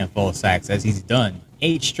you a handful of sacks, as he's done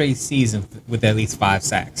 8 straight seasons with at least 5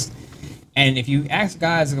 sacks. And if you ask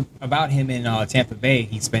guys about him in Tampa Bay,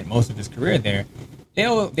 he spent most of his career there,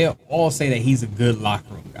 they'll all say that he's a good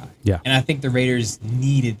locker room guy. Yeah. And I think the Raiders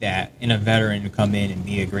needed that in a veteran to come in and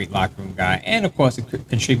be a great locker room guy and, of course, to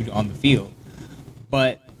contribute on the field.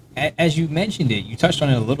 But as you mentioned it, you touched on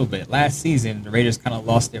it a little bit. Last season, the Raiders kind of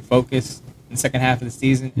lost their focus in the second half of the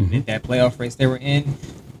season. Mm-hmm. That playoff race they were in,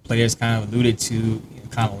 players kind of alluded to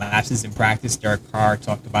kind of lapses in practice. Derek Carr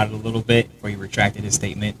talked about it a little bit before he retracted his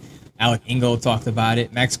statement. Alec Ingold talked about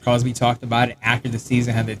it. Max Crosby talked about it after the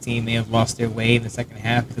season, how the team may have lost their way in the second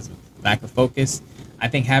half because of lack of focus. I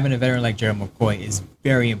think having a veteran like Gerald McCoy is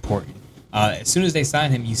very important. As soon as they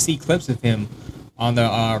sign him, you see clips of him on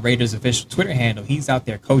the Raiders official Twitter handle. He's out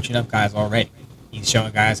there coaching up guys already. He's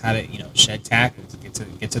showing guys how to, shed tackles,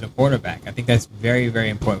 get to the quarterback. I think that's very, very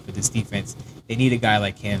important for this defense. They need a guy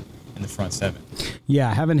like him in the front seven.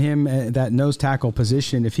 Yeah, having him at that nose tackle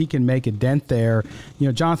position, if he can make a dent there,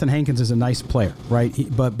 Jonathan Hankins is a nice player, right?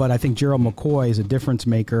 But I think Gerald McCoy is a difference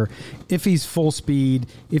maker if he's full speed,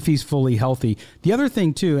 if he's fully healthy. The other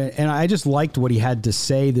thing, too, and I just liked what he had to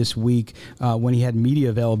say this week when he had media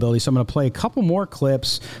availability, so I'm going to play a couple more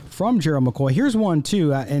clips from Gerald McCoy. Here's one,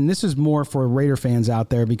 too, and this is more for Raider fans out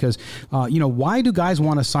there because, why do guys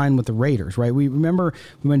want to sign with the Raiders, right? We remember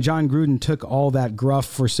when John Gruden took all that gruff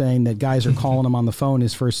for saying that guys are calling him on the phone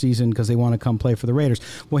his first season because they want to come play for the Raiders.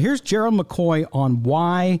 Well, here's Gerald McCoy on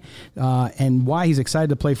why he's excited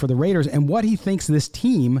to play for the Raiders and what he thinks this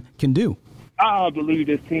team can do. I believe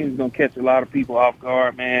this team is going to catch a lot of people off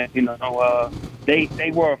guard, man.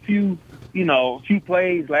 They were a few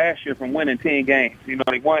plays last year from winning 10 games.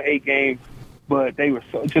 They won 8 games, but they were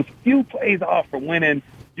just a few plays off from winning,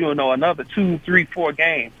 another 2, 3, 4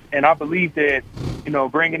 games. And I believe that,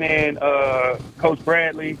 bringing in Coach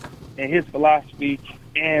Bradley and his philosophy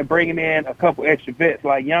and bringing in a couple extra vets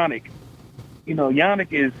like Yannick.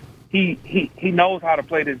 Yannick is he knows how to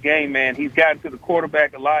play this game, man. He's gotten to the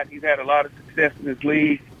quarterback a lot. He's had a lot of success in this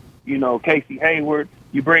league. Casey Hayward.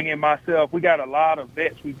 You bring in myself. We got a lot of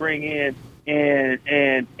vets we bring in, and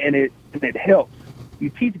it helps. You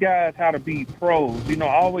teach guys how to be pros. I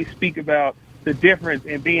always speak about the difference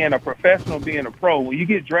in being a professional, being a pro. When you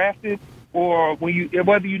get drafted, or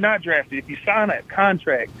whether you're not drafted, if you sign a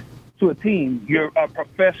contract to a team, you're a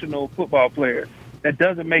professional football player. That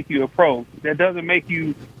doesn't make you a pro. That doesn't make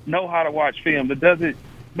you know how to watch film. That doesn't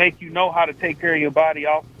make you know how to take care of your body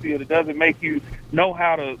off the field. It doesn't make you know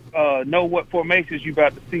how to know what formations you're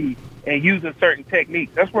about to see and using certain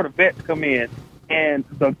techniques. That's where the vets come in. And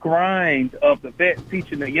the grind of the vets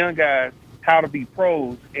teaching the young guys how to be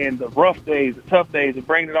pros and the rough days, the tough days, and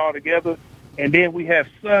bringing it all together. And then we have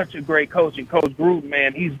such a great coach in Coach Gruden,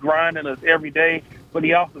 man. He's grinding us every day, but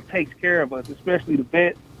he also takes care of us, especially the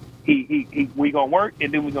vets. We gonna work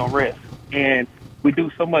and then we gonna rest, and we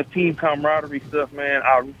do so much team camaraderie stuff, man.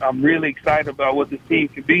 I'm really excited about what this team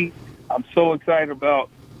can be. I'm so excited about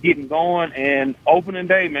getting going, and opening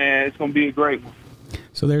day, man, it's gonna be a great one.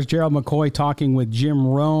 So there's Gerald McCoy talking with Jim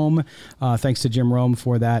Rome. Thanks to Jim Rome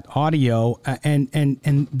for that audio. And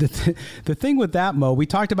the thing with that, Mo, we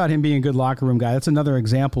talked about him being a good locker room guy. That's another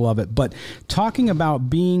example of it. But talking about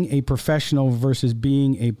being a professional versus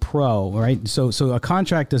being a pro, right? So a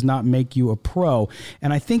contract does not make you a pro.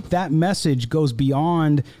 And I think that message goes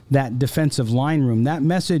beyond that defensive line room. That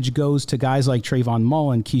message goes to guys like Trayvon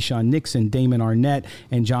Mullen, Keyshawn Nixon, Damon Arnett,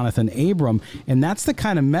 and Jonathan Abram. And that's the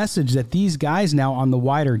kind of message that these guys now on the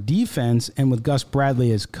wider defense and with Gus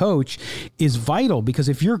Bradley as coach is vital, because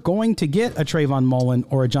if you're going to get a Trayvon Mullen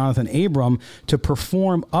or a Jonathan Abram to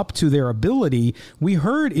perform up to their ability, we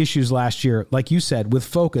heard issues last year, like you said, with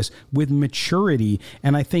focus, with maturity.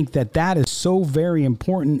 And I think that is so very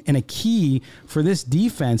important and a key for this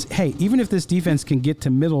defense. Hey, even if this defense can get to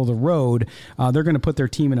middle of the road, they're going to put their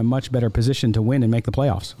team in a much better position to win and make the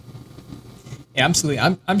playoffs. Yeah,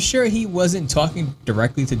 absolutely. I'm sure he wasn't talking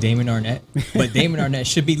directly to Damon Arnett, but Damon Arnett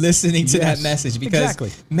should be listening to that message, because exactly.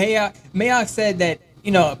 Mayock said that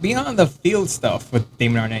beyond the field stuff with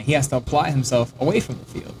Damon Arnette, he has to apply himself away from the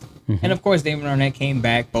field. Mm-hmm. And of course, Damon Arnette came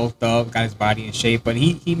back, bulked up, got his body in shape, but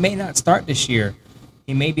he may not start this year.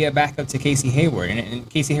 He may be a backup to Casey Hayward. And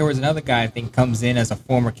Casey Hayward's another guy I think comes in as a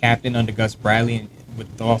former captain under Gus Bradley and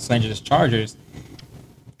with the Los Angeles Chargers.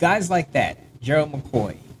 Guys like that, Gerald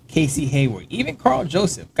McCoy, Casey Hayward, even Carl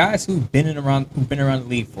Joseph, guys who've been around the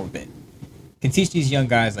league for a bit, can teach these young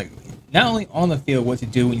guys, like, not only on the field what to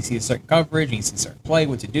do when you see a certain coverage, when you see a certain play,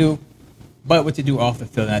 what to do, but what to do off the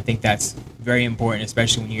field. And I think that's very important,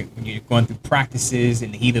 especially when you're going through practices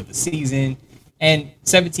in the heat of the season. And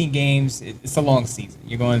 17 games, it's a long season.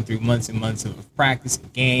 You're going through months and months of practice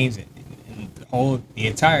and games and the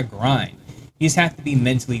entire grind. You just have to be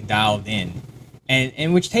mentally dialed in.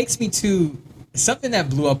 And which takes me to something that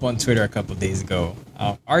blew up on Twitter a couple of days ago.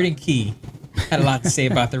 Arden Key had a lot to say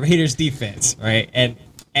about the Raiders defense, right? And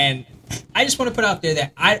I just want to put out there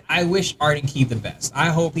that I wish Arden Key the best. I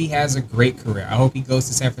hope he has a great career. I hope he goes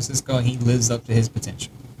to San Francisco and he lives up to his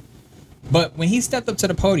potential. But when he stepped up to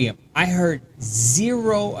the podium, I heard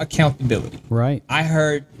zero accountability. Right. I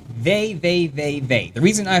heard they. The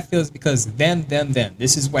reason I feel is because them.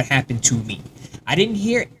 This is what happened to me. I didn't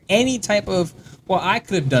hear any type of, well, I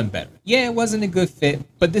could have done better. Yeah, it wasn't a good fit,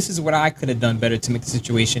 but this is what I could have done better to make the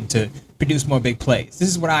situation to produce more big plays. This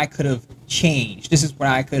is what I could have changed. This is what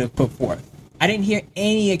I could have put forth. I didn't hear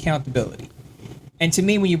any accountability. And to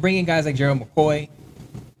me, when you bring in guys like Gerald McCoy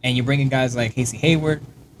and you bring in guys like Casey Hayward,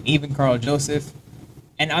 even Carl Joseph,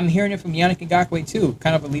 and I'm hearing it from Yannick Ngakoue too,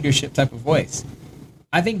 kind of a leadership type of voice.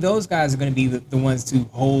 I think those guys are going to be the ones to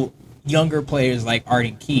hold younger players like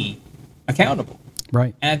Arden Key accountable.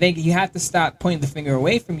 Right. And I think you have to stop pointing the finger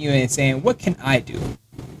away from you and saying, what can I do?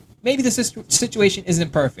 Maybe the situation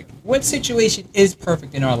isn't perfect. What situation is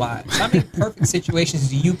perfect in our lives? How many perfect situations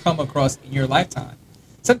do you come across in your lifetime?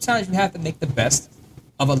 Sometimes you have to make the best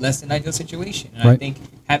of a less than ideal situation. And right. I think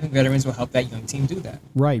having veterans will help that young team do that.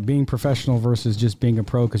 Right, being professional versus just being a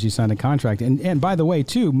pro because you signed a contract. And by the way,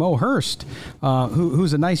 too, Mo Hurst,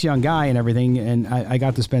 who's a nice young guy and everything, and I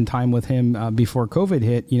got to spend time with him before COVID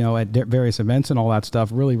hit, at various events and all that stuff.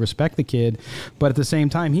 Really respect the kid. But at the same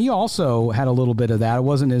time, he also had a little bit of that. It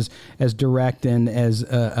wasn't as direct and as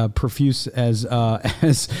profuse as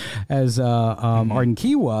Arden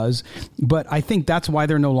Key was. But I think that's why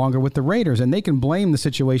they're no longer with the Raiders. And they can blame the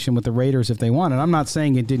situation with the Raiders if they want. And I'm not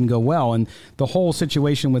saying it didn't go well. And the whole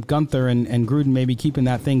situation with Gunther and Gruden maybe keeping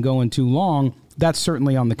that thing going too long, that's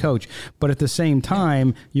certainly on the coach. But at the same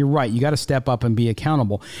time, you're right. You got to step up and be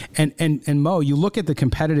accountable. And Mo, you look at the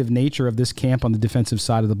competitive nature of this camp on the defensive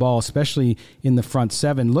side of the ball, especially in the front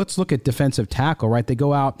seven. Let's look at defensive tackle, right? They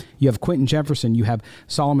go out. You have Quentin Jefferson. You have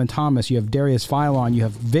Solomon Thomas. You have Darius Philon. You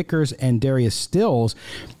have Vickers and Darius Stills.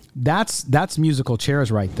 That's musical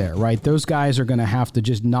chairs right there, right? Those guys are going to have to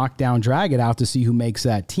just knock down, drag it out to see who makes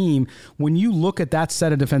that team. When you look at that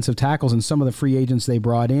set of defensive tackles and some of the free agents they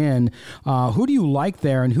brought in, who do you like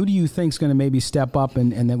there, and who do you think is going to maybe step up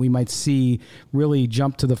and that we might see really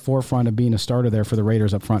jump to the forefront of being a starter there for the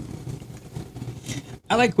Raiders up front?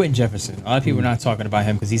 I like Quentin Jefferson. A lot of people are not talking about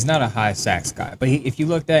him because he's not a high sacks guy. But if you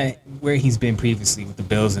looked at where he's been previously with the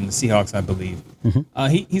Bills and the Seahawks, I believe,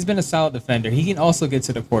 he's been a solid defender. He can also get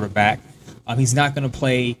to the quarterback. He's not going to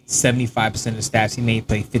play 75% of the snaps. He may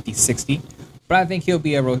play 50, 60. But I think he'll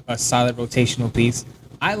be a solid rotational piece.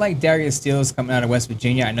 I like Darius Stills coming out of West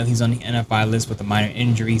Virginia. I know he's on the NFI list with a minor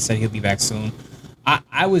injury. He said he'll be back soon.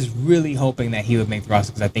 I was really hoping that he would make the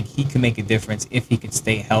roster because I think he can make a difference if he could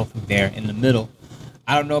stay healthy there in the middle.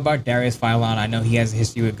 I don't know about Darius Philon. I know he has a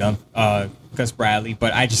history with Gus Bradley,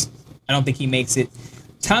 but I don't think he makes it.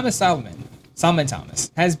 Solomon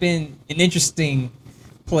Thomas, has been an interesting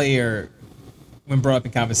player when brought up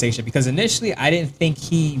in conversation because initially I didn't think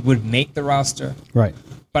he would make the roster. Right.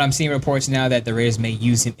 But I'm seeing reports now that the Raiders may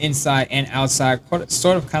use him inside and outside,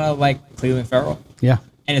 sort of kind of like Cleveland Farrell. Yeah.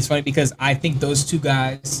 And it's funny because I think those two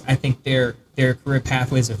guys, I think their career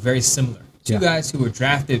pathways are very similar. Two guys who were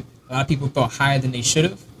drafted, a lot of people thought higher than they should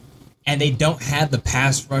have, and they don't have the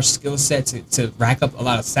pass rush skill set to rack up a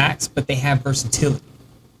lot of sacks, but they have versatility.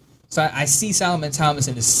 So I see Solomon Thomas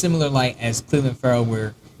in a similar light as Cleveland Farrell,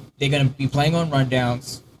 where they're going to be playing on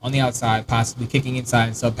rundowns on the outside, possibly kicking inside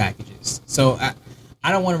in sub packages. So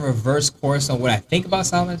I don't want to reverse course on what I think about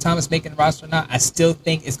Solomon Thomas making the roster or not. I still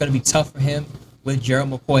think it's going to be tough for him with Gerald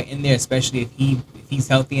McCoy in there, especially if he's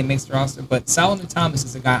healthy and makes the roster. But Solomon Thomas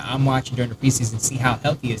is a guy I'm watching during the preseason to see how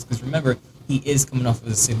healthy he is. Because remember, he is coming off of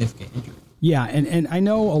a significant injury. Yeah, and I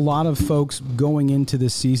know a lot of folks going into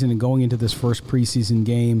this season and going into this first preseason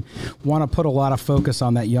game want to put a lot of focus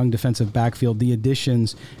on that young defensive backfield. The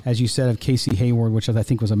additions, as you said, of Casey Hayward, which I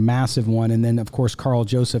think was a massive one, and then of course Carl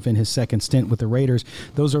Joseph in his second stint with the Raiders.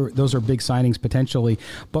 Those are big signings potentially.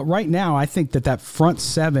 But right now, I think that front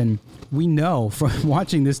seven, we know from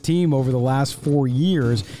watching this team over the last 4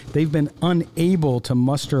 years, they've been unable to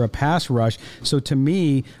muster a pass rush. So to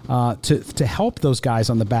me, to help those guys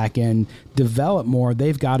on the back end develop more,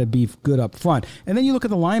 they've got to be good up front. And then you look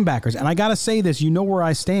at the linebackers, and I got to say this, you know where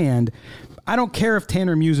I stand. I don't care if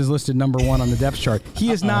Tanner Muse is listed number 1 on the depth chart. He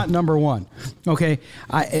is not number 1. Okay.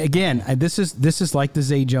 This is like the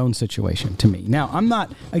Zay Jones situation to me. Now, I'm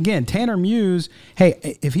not, again, Tanner Muse,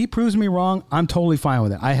 hey, if he proves me wrong, I'm totally fine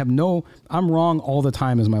with it. I'm wrong all the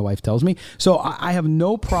time, as my wife tells me. So I have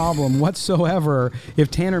no problem whatsoever if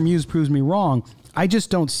Tanner Muse proves me wrong. I just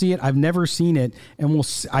don't see it. I've never seen it, and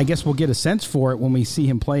I guess we'll get a sense for it when we see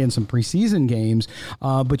him play in some preseason games.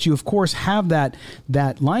 But you, of course, have that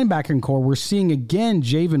linebacking core. We're seeing, again,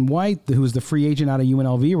 Javen White, who is the free agent out of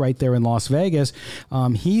UNLV right there in Las Vegas.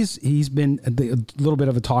 He's been a little bit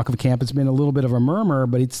of a talk of camp. It's been a little bit of a murmur,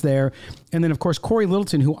 but it's there. And then, of course, Corey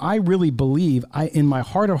Littleton, who I really believe, in my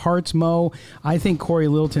heart of hearts, Mo, I think Corey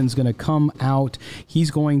Littleton's going to come out.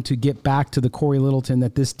 He's going to get back to the Corey Littleton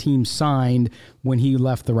that this team signed when he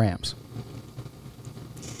left the Rams.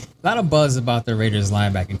 A lot of buzz about the Raiders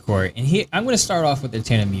linebacking core. And here, I'm going to start off with the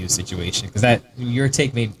Tanner Muse situation because your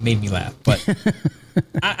take made me laugh. But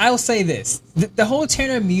I'll say this. The whole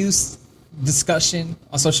Tanner Muse discussion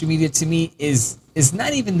on social media to me is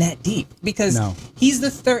not even that deep because he's the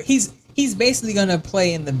third. He's basically going to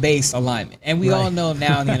play in the base alignment. And we all know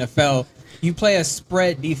now in the NFL, you play a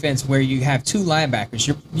spread defense where you have 2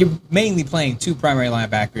 linebackers. You're mainly playing 2 primary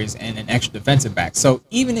linebackers and an extra defensive back. So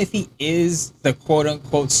even if he is the quote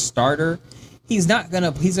unquote starter, he's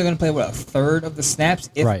gonna play a third of the snaps,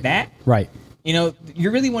 if that. Right. You know, you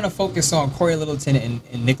really want to focus on Corey Littleton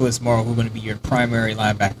and Nicholas Morrow, who are going to be your primary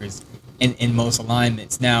linebackers in most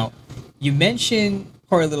alignments. Now, you mentioned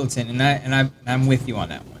Corey Littleton, and I'm with you on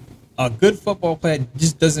that one. A good football player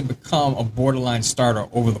just doesn't become a borderline starter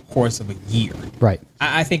over the course of a year. Right.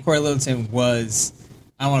 I think Corey Littleton was,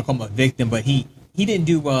 I don't want to call him a victim, but he didn't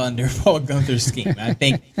do well under Paul Gunther's scheme. I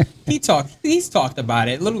think he's talked about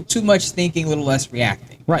it. A little too much thinking, a little less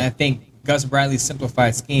reacting. Right. And I think Gus Bradley's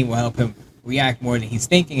simplified scheme will help him react more than he's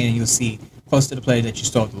thinking, and you'll see close to the play that you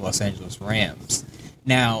saw with the Los Angeles Rams.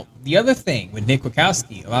 Now, the other thing with Nick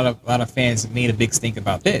Kwiatkowski, a lot of fans made a big stink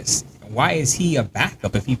about this. Why is he a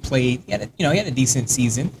backup if he played? He had a decent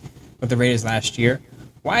season with the Raiders last year.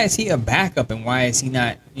 Why is he a backup, and why is he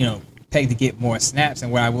not pegged to get more snaps?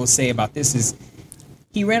 And what I will say about this is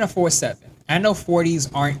he ran a 4.7. I know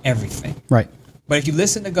 40s aren't everything, right? But if you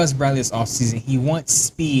listen to Gus Bradley this offseason, he wants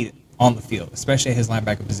speed on the field, especially at his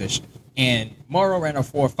linebacker position. And Morrow ran a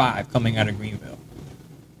 4.5 coming out of Greenville.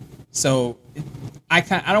 So I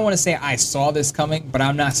don't want to say I saw this coming, but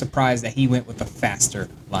I'm not surprised that he went with a faster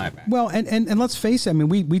linebacker. Well, and let's face it. I mean,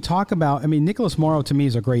 we talk about. I mean, Nicholas Morrow to me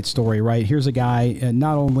is a great story, right? Here's a guy,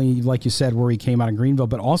 not only like you said, where he came out of Greenville,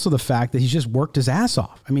 but also the fact that he's just worked his ass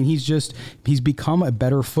off. I mean, he's become a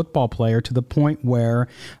better football player to the point where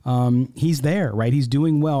he's there, right? He's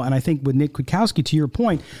doing well, and I think with Nick Kwiatkowski, to your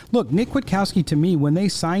point, look, Nick Kwiatkowski to me, when they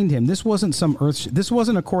signed him, this wasn't this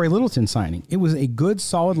wasn't a Corey Littleton signing. It was a good,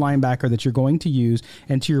 solid linebacker that you're going to use.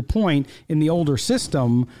 And to your point, in the older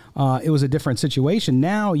system, it was a different situation.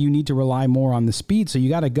 Now you need to rely more on the speed, so you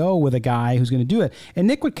got to go with a guy who's going to do it. And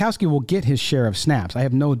Nick Kwiatkowski will get his share of snaps. I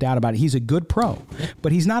have no doubt about it. He's a good pro,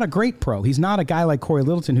 but he's not a great pro. He's not a guy like Corey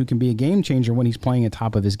Littleton who can be a game changer when he's playing at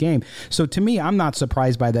top of his game. So to me, I'm not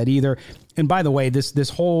surprised by that either. And by the way, this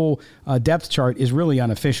whole depth chart is really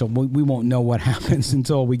unofficial. We won't know what happens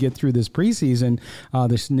until we get through this preseason,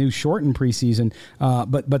 this new shortened preseason.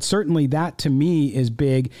 But certainly that to me is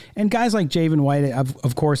big. And guys like Javen White,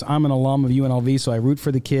 of course, I'm an alum of UNLV, so I root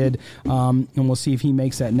for the kid, and we'll see if he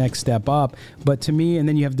makes that next step up. But to me, and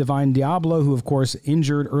then you have Divine Diablo, who of course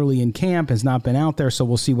injured early in camp, has not been out there, so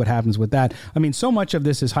we'll see what happens with that. I mean, so much of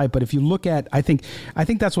this is hype, but if you look at, I think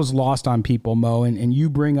that's what's lost on people, Mo, and you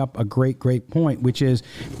bring up a great point, which is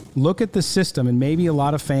look at the system. And maybe a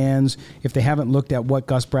lot of fans, if they haven't looked at what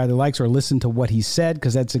Gus Bradley likes or listened to what he said,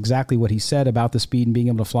 because that's exactly what he said about the speed and being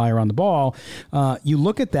able to fly around the ball, you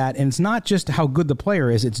look at that, and it's not just how good the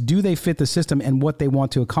player is, it's do they fit the system and what they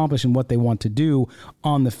want to accomplish and what they want to do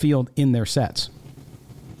on the field in their sets.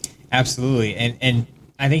 Absolutely. And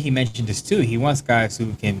I think he mentioned this too. He wants guys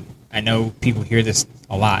who can, I know people hear this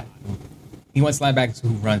a lot, he wants linebackers who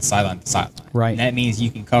run sideline to sideline. Right. And that means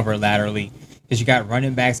you can cover laterally, because you got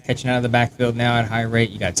running backs catching out of the backfield now at a high rate.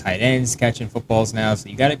 You got tight ends catching footballs now. So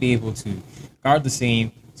you got to be able to guard the seam,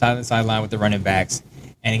 sideline with the running backs.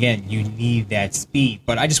 And again, you need that speed.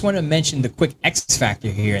 But I just want to mention the quick X factor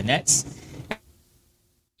here, and that's,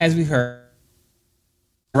 as we heard,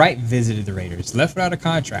 Wright visited the Raiders, left without a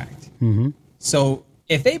contract. Mm-hmm. So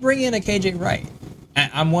if they bring in a KJ Wright,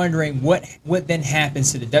 I'm wondering what then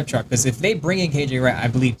happens to the depth chart. Because if they bring in KJ Wright, I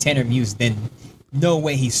believe Tanner Muse, then no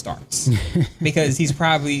way he starts. Because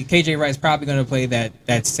KJ Wright's probably going to play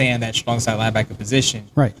that strong side linebacker position.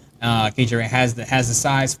 Right. KJ Wright has the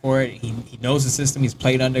size for it. He knows the system. He's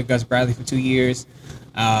played under Gus Bradley for 2 years.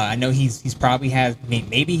 I know he's probably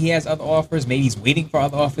maybe he has other offers. Maybe he's waiting for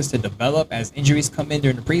other offers to develop as injuries come in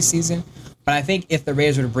during the preseason. But I think if the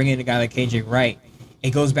Raiders were to bring in a guy like KJ Wright, it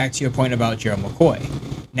goes back to your point about Gerald McCoy.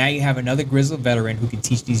 Now you have another grizzled veteran who can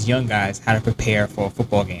teach these young guys how to prepare for a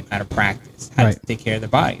football game, how to practice, how to take care of their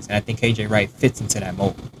bodies. And I think KJ Wright fits into that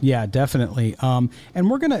mold. Yeah, definitely. And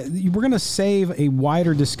we're gonna save a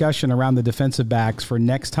wider discussion around the defensive backs for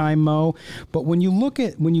next time, Mo. But when you look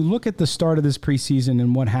at the start of this preseason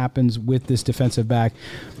and what happens with this defensive back,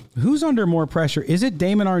 who's under more pressure? Is it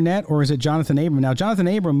Damon Arnette or is it Jonathan Abram? Now, Jonathan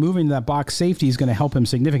Abram moving to that box safety is going to help him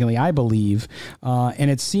significantly, I believe.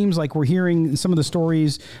 And it seems like we're hearing some of the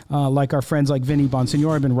stories, like our friends like Vinny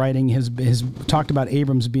Bonsignore have been writing, has talked about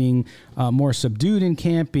Abrams being more subdued in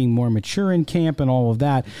camp, being more mature in camp, and all of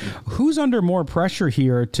that. Who's under more pressure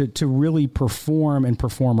here to really perform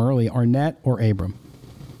early, Arnette or Abram?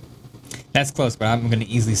 That's close, but I'm going to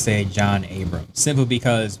easily say John Abram, simply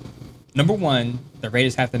because, number one, the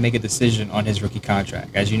Raiders have to make a decision on his rookie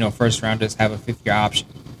contract. As you know, first rounders have a 5th-year option.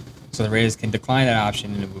 So the Raiders can decline that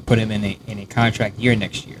option and it would put him in a contract year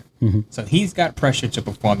next year. Mm-hmm. So he's got pressure to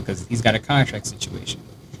perform because he's got a contract situation.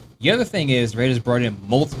 The other thing is the Raiders brought in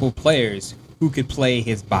multiple players who could play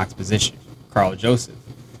his box position. Carl Joseph,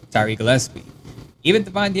 Tyree Gillespie. Even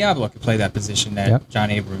Divine Diablo could play that position that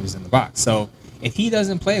John Abrams is in the box. So if he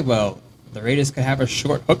doesn't play well, the Raiders could have a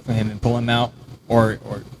short hook for him and pull him out or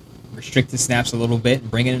restrict his snaps a little bit and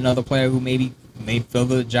bring in another player who may fill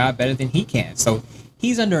the job better than he can. So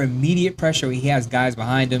he's under immediate pressure where he has guys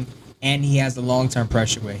behind him, and he has the long-term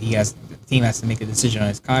pressure where the team has to make a decision on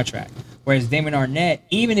his contract. Whereas Damon Arnette,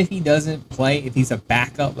 even if he doesn't play, if he's a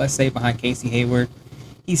backup, let's say, behind Casey Hayward,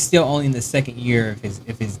 he's still only in the second year of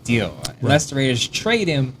his deal. Right. Unless the Raiders trade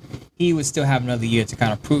him, he would still have another year to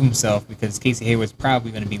kind of prove himself because Casey Hayward's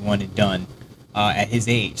probably going to be one and done at his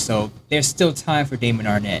age. So there's still time for Damon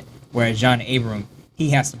Arnette. Whereas John Abram,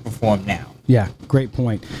 he has to perform now. Yeah, great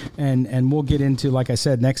point. And we'll get into, like I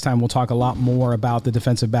said, next time we'll talk a lot more about the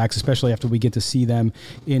defensive backs, especially after we get to see them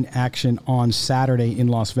in action on Saturday in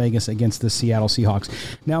Las Vegas against the Seattle Seahawks.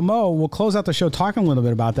 Now, Mo, we'll close out the show talking a little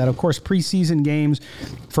bit about that. Of course, preseason games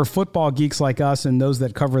for football geeks like us and those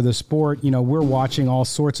that cover the sport, we're watching all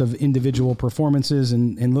sorts of individual performances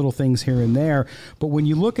and little things here and there. But when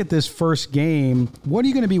you look at this first game, what are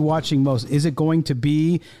you going to be watching most? Is it going to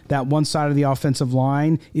be that one side of the offensive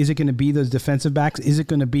line? Is it going to be those defensive backs? Is it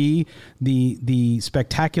going to be the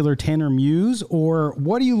spectacular Tanner Muse, or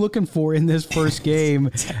what are you looking for in this first game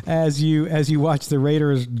as you watch the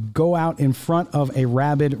Raiders go out in front of a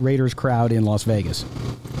rabid Raiders crowd in Las Vegas?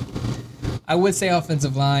 I would say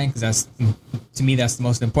offensive line because to me that's the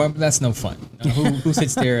most important, but that's no fun. Who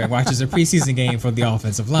sits there and watches a preseason game for the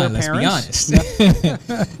offensive line? Let's be honest.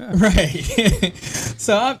 Right.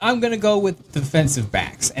 So I'm going to go with defensive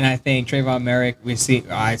backs, and I think Trayvon Merrick.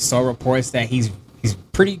 I saw reports that he's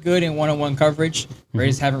pretty good in one-on-one coverage.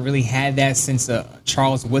 Raiders haven't really had that since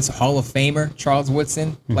Charles Woodson, Hall of Famer Charles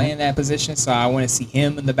Woodson, playing that position. So I want to see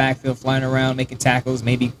him in the backfield flying around, making tackles,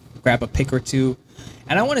 maybe grab a pick or two.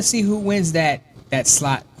 And I want to see who wins that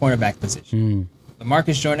slot cornerback position.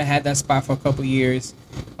 LaMarcus Jordan had that spot for a couple years.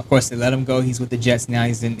 Of course, they let him go. He's with the Jets now.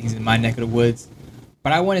 He's in my neck of the woods.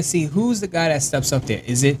 But I want to see who's the guy that steps up there.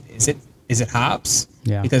 Is it Hobbs?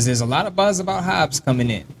 Yeah. Because there's a lot of buzz about Hobbs coming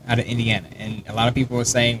in out of Indiana, and a lot of people are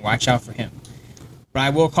saying watch out for him. But I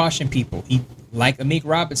will caution people. He, like Amik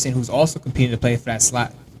Robinson, who's also competing to play in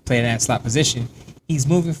that slot position. He's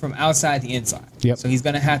moving from outside to inside. Yep. So he's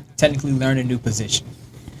going to have to technically learn a new position.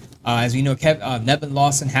 As we know, Nevin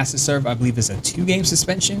Lawson has to serve, I believe, it's a 2-game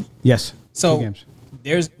suspension. Yes. So 2 games.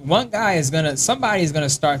 There's one guy somebody is going to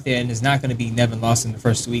start there, and it's not going to be Nevin Lawson the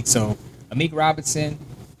first 2 weeks. So Amik Robinson,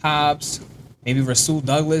 Hobbs, maybe Rasul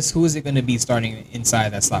Douglas. Who is it going to be starting inside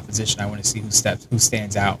that slot position? I want to see who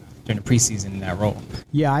stands out during the preseason in that role.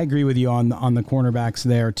 Yeah, I agree with you on the cornerbacks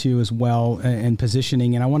there too as well, and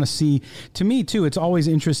positioning. And I want to see, to me too, it's always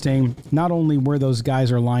interesting not only where those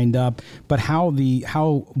guys are lined up, but how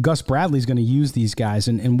Gus Bradley's going to use these guys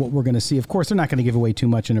and what we're going to see. Of course, they're not going to give away too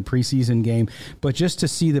much in a preseason game, but just to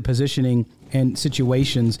see the positioning and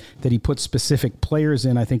situations that he puts specific players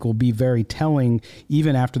in, I think will be very telling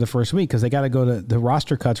even after the first week, because they got to go to the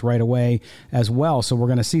roster cuts right away as well. So we're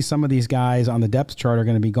going to see some of these guys on the depth chart are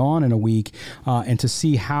going to be gone in a week, and to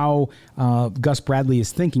see how Gus Bradley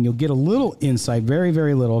is thinking, you'll get a little insight, very,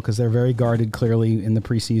 very little, because they're very guarded clearly in the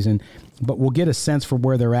preseason, but we'll get a sense for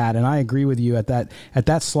where they're at. And I agree with you at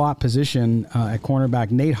that slot position at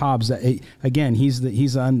cornerback. Nate Hobbs, again,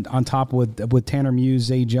 he's on top with Tanner Muse,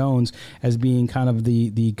 Zay Jones as being kind of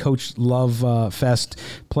the Coach Love Fest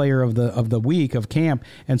player of the week of camp,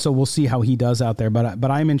 and so we'll see how he does out there.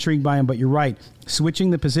 But I'm intrigued by him. But you're right,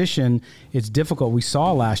 switching the position, it's difficult. We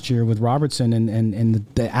saw last year with Robertson and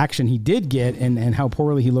the action he did get and how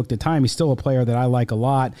poorly he looked at time. He's still a player that I like a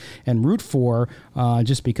lot and root for,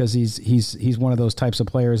 just because he's one of those types of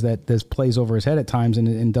players that plays over his head at times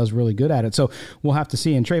and does really good at it. So we'll have to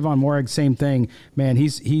see. And Trayvon Moehrig, same thing, man.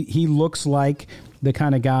 He looks like the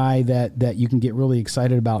kind of guy that you can get really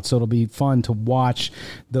excited about. So it'll be fun to watch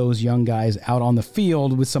those young guys out on the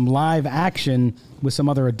field with some live action with some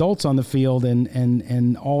other adults on the field,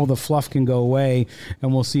 and all the fluff can go away,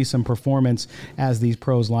 and we'll see some performance as these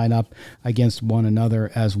pros line up against one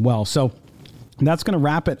another as well. So that's going to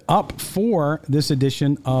wrap it up for this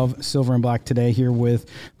edition of Silver and Black Today here with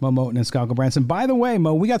Mo Moton and Scott Gulbransen. By the way,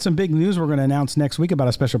 Mo, we got some big news we're going to announce next week about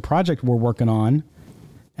a special project we're working on.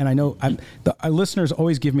 And I know our listeners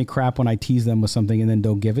always give me crap when I tease them with something and then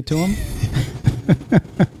don't give it to them.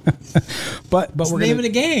 But it's we're the name of the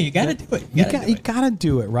game. You got to do it. You got to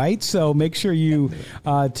do it, right? So make sure you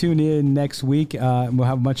tune in next week. We'll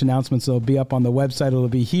have a bunch of announcements. It'll be up on the website. It'll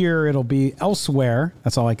be here. It'll be elsewhere.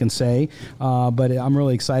 That's all I can say. But I'm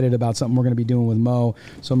really excited about something we're going to be doing with Mo.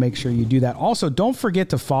 So make sure you do that. Also, don't forget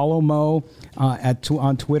to follow Mo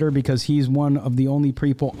on Twitter, because he's one of the only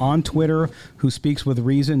people on Twitter who speaks with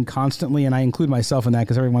reason constantly, and I include myself in that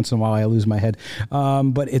because every once in a while I lose my head.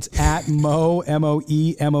 But it's at Mo,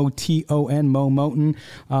 MoEMoton, Mo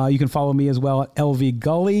Moton. You can follow me as well at LV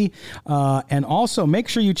Gully. And also make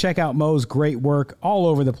sure you check out Mo's great work all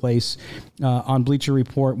over the place on Bleacher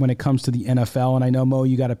Report when it comes to the NFL. And I know, Mo,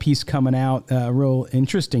 you got a piece coming out, a real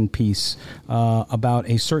interesting piece about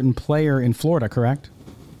a certain player in Florida, correct?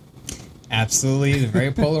 Absolutely. He's a very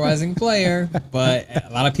polarizing player, but a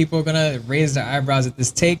lot of people are going to raise their eyebrows at this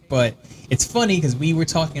take. But it's funny because we were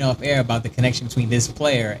talking off air about the connection between this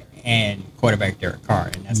player and quarterback Derek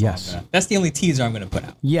Carr, and that's the only teaser I'm going to put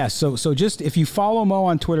out. Yes, so just if you follow Mo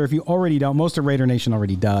on Twitter, if you already don't, most of Raider Nation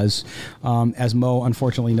already does, as Mo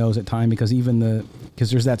unfortunately knows at time, because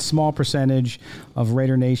there's that small percentage of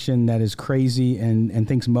Raider Nation that is crazy and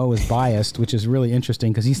thinks Mo is biased, which is really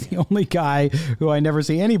interesting because he's the only guy who I never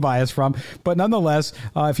see any bias from. But nonetheless,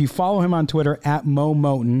 if you follow him on Twitter at Mo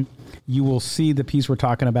Moton, you will see the piece we're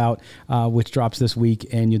talking about, which drops this week,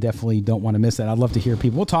 and you definitely don't want to miss that. I'd love to hear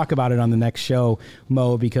people. We'll talk about it on the next show,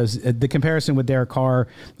 Mo, because the comparison with Derek Carr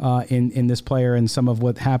in this player and some of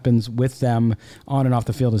what happens with them on and off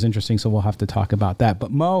the field is interesting, so we'll have to talk about that.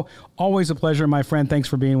 But Mo, always a pleasure, my friend. Thanks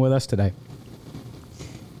for being with us today.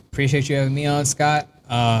 Appreciate you having me on, Scott.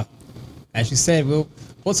 As you said, we'll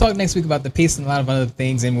talk next week about the piece and a lot of other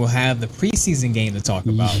things, and we'll have the preseason game to talk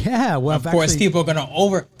about. Yeah, well, of course, people are gonna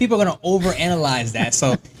overanalyze that.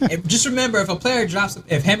 So just remember,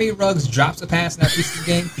 if Henry Ruggs drops a pass in that preseason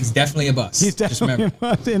game, he's definitely a bust. He's definitely a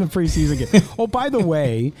bust in a preseason game. Oh, by the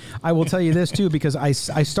way, I will tell you this too, because I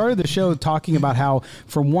started the show talking about how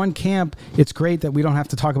from one camp it's great that we don't have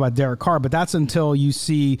to talk about Derek Carr, but that's until you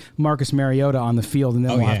see Marcus Mariota on the field, and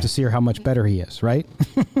then we'll have to see how much better he is, right?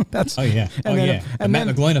 That's the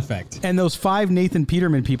Matt McGloin effect. And those 5 Nathan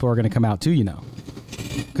Peterman people are going to come out too,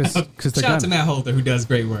 Shout out to Matt Holter, who does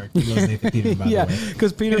great work. He loves Nathan Peterman, by the way.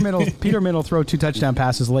 Because Peterman will throw 2 touchdown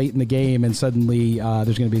passes late in the game, and suddenly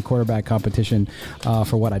there's going to be a quarterback competition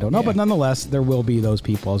for what I don't know. Yeah. But nonetheless, there will be those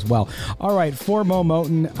people as well. All right, for Mo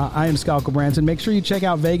Moton, I am Scott Gulbransen. Make sure you check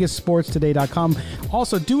out VegasSportsToday.com.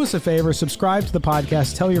 Also, do us a favor, subscribe to the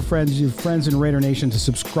podcast. Tell your friends in Raider Nation to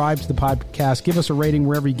subscribe to the podcast. Give us a rating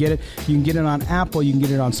wherever you get it. You can get it on Apple. You can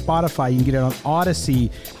get it on Spotify. You can get it on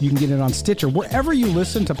Odyssey. You can get it on Stitcher. Wherever you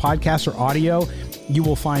listen to podcasts or audio, you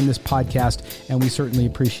will find this podcast, and we certainly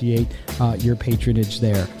appreciate your patronage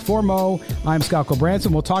there. For Mo, I'm Scott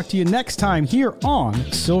Gulbransen. We'll talk to you next time here on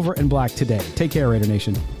Silver and Black Today. Take care, Raider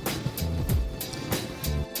Nation.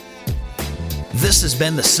 This This has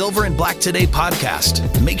been the Silver and Black Today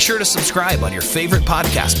podcast. Make sure to subscribe on your favorite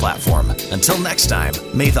podcast platform. Until next time,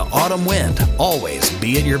 may the autumn wind always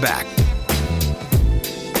be at your back.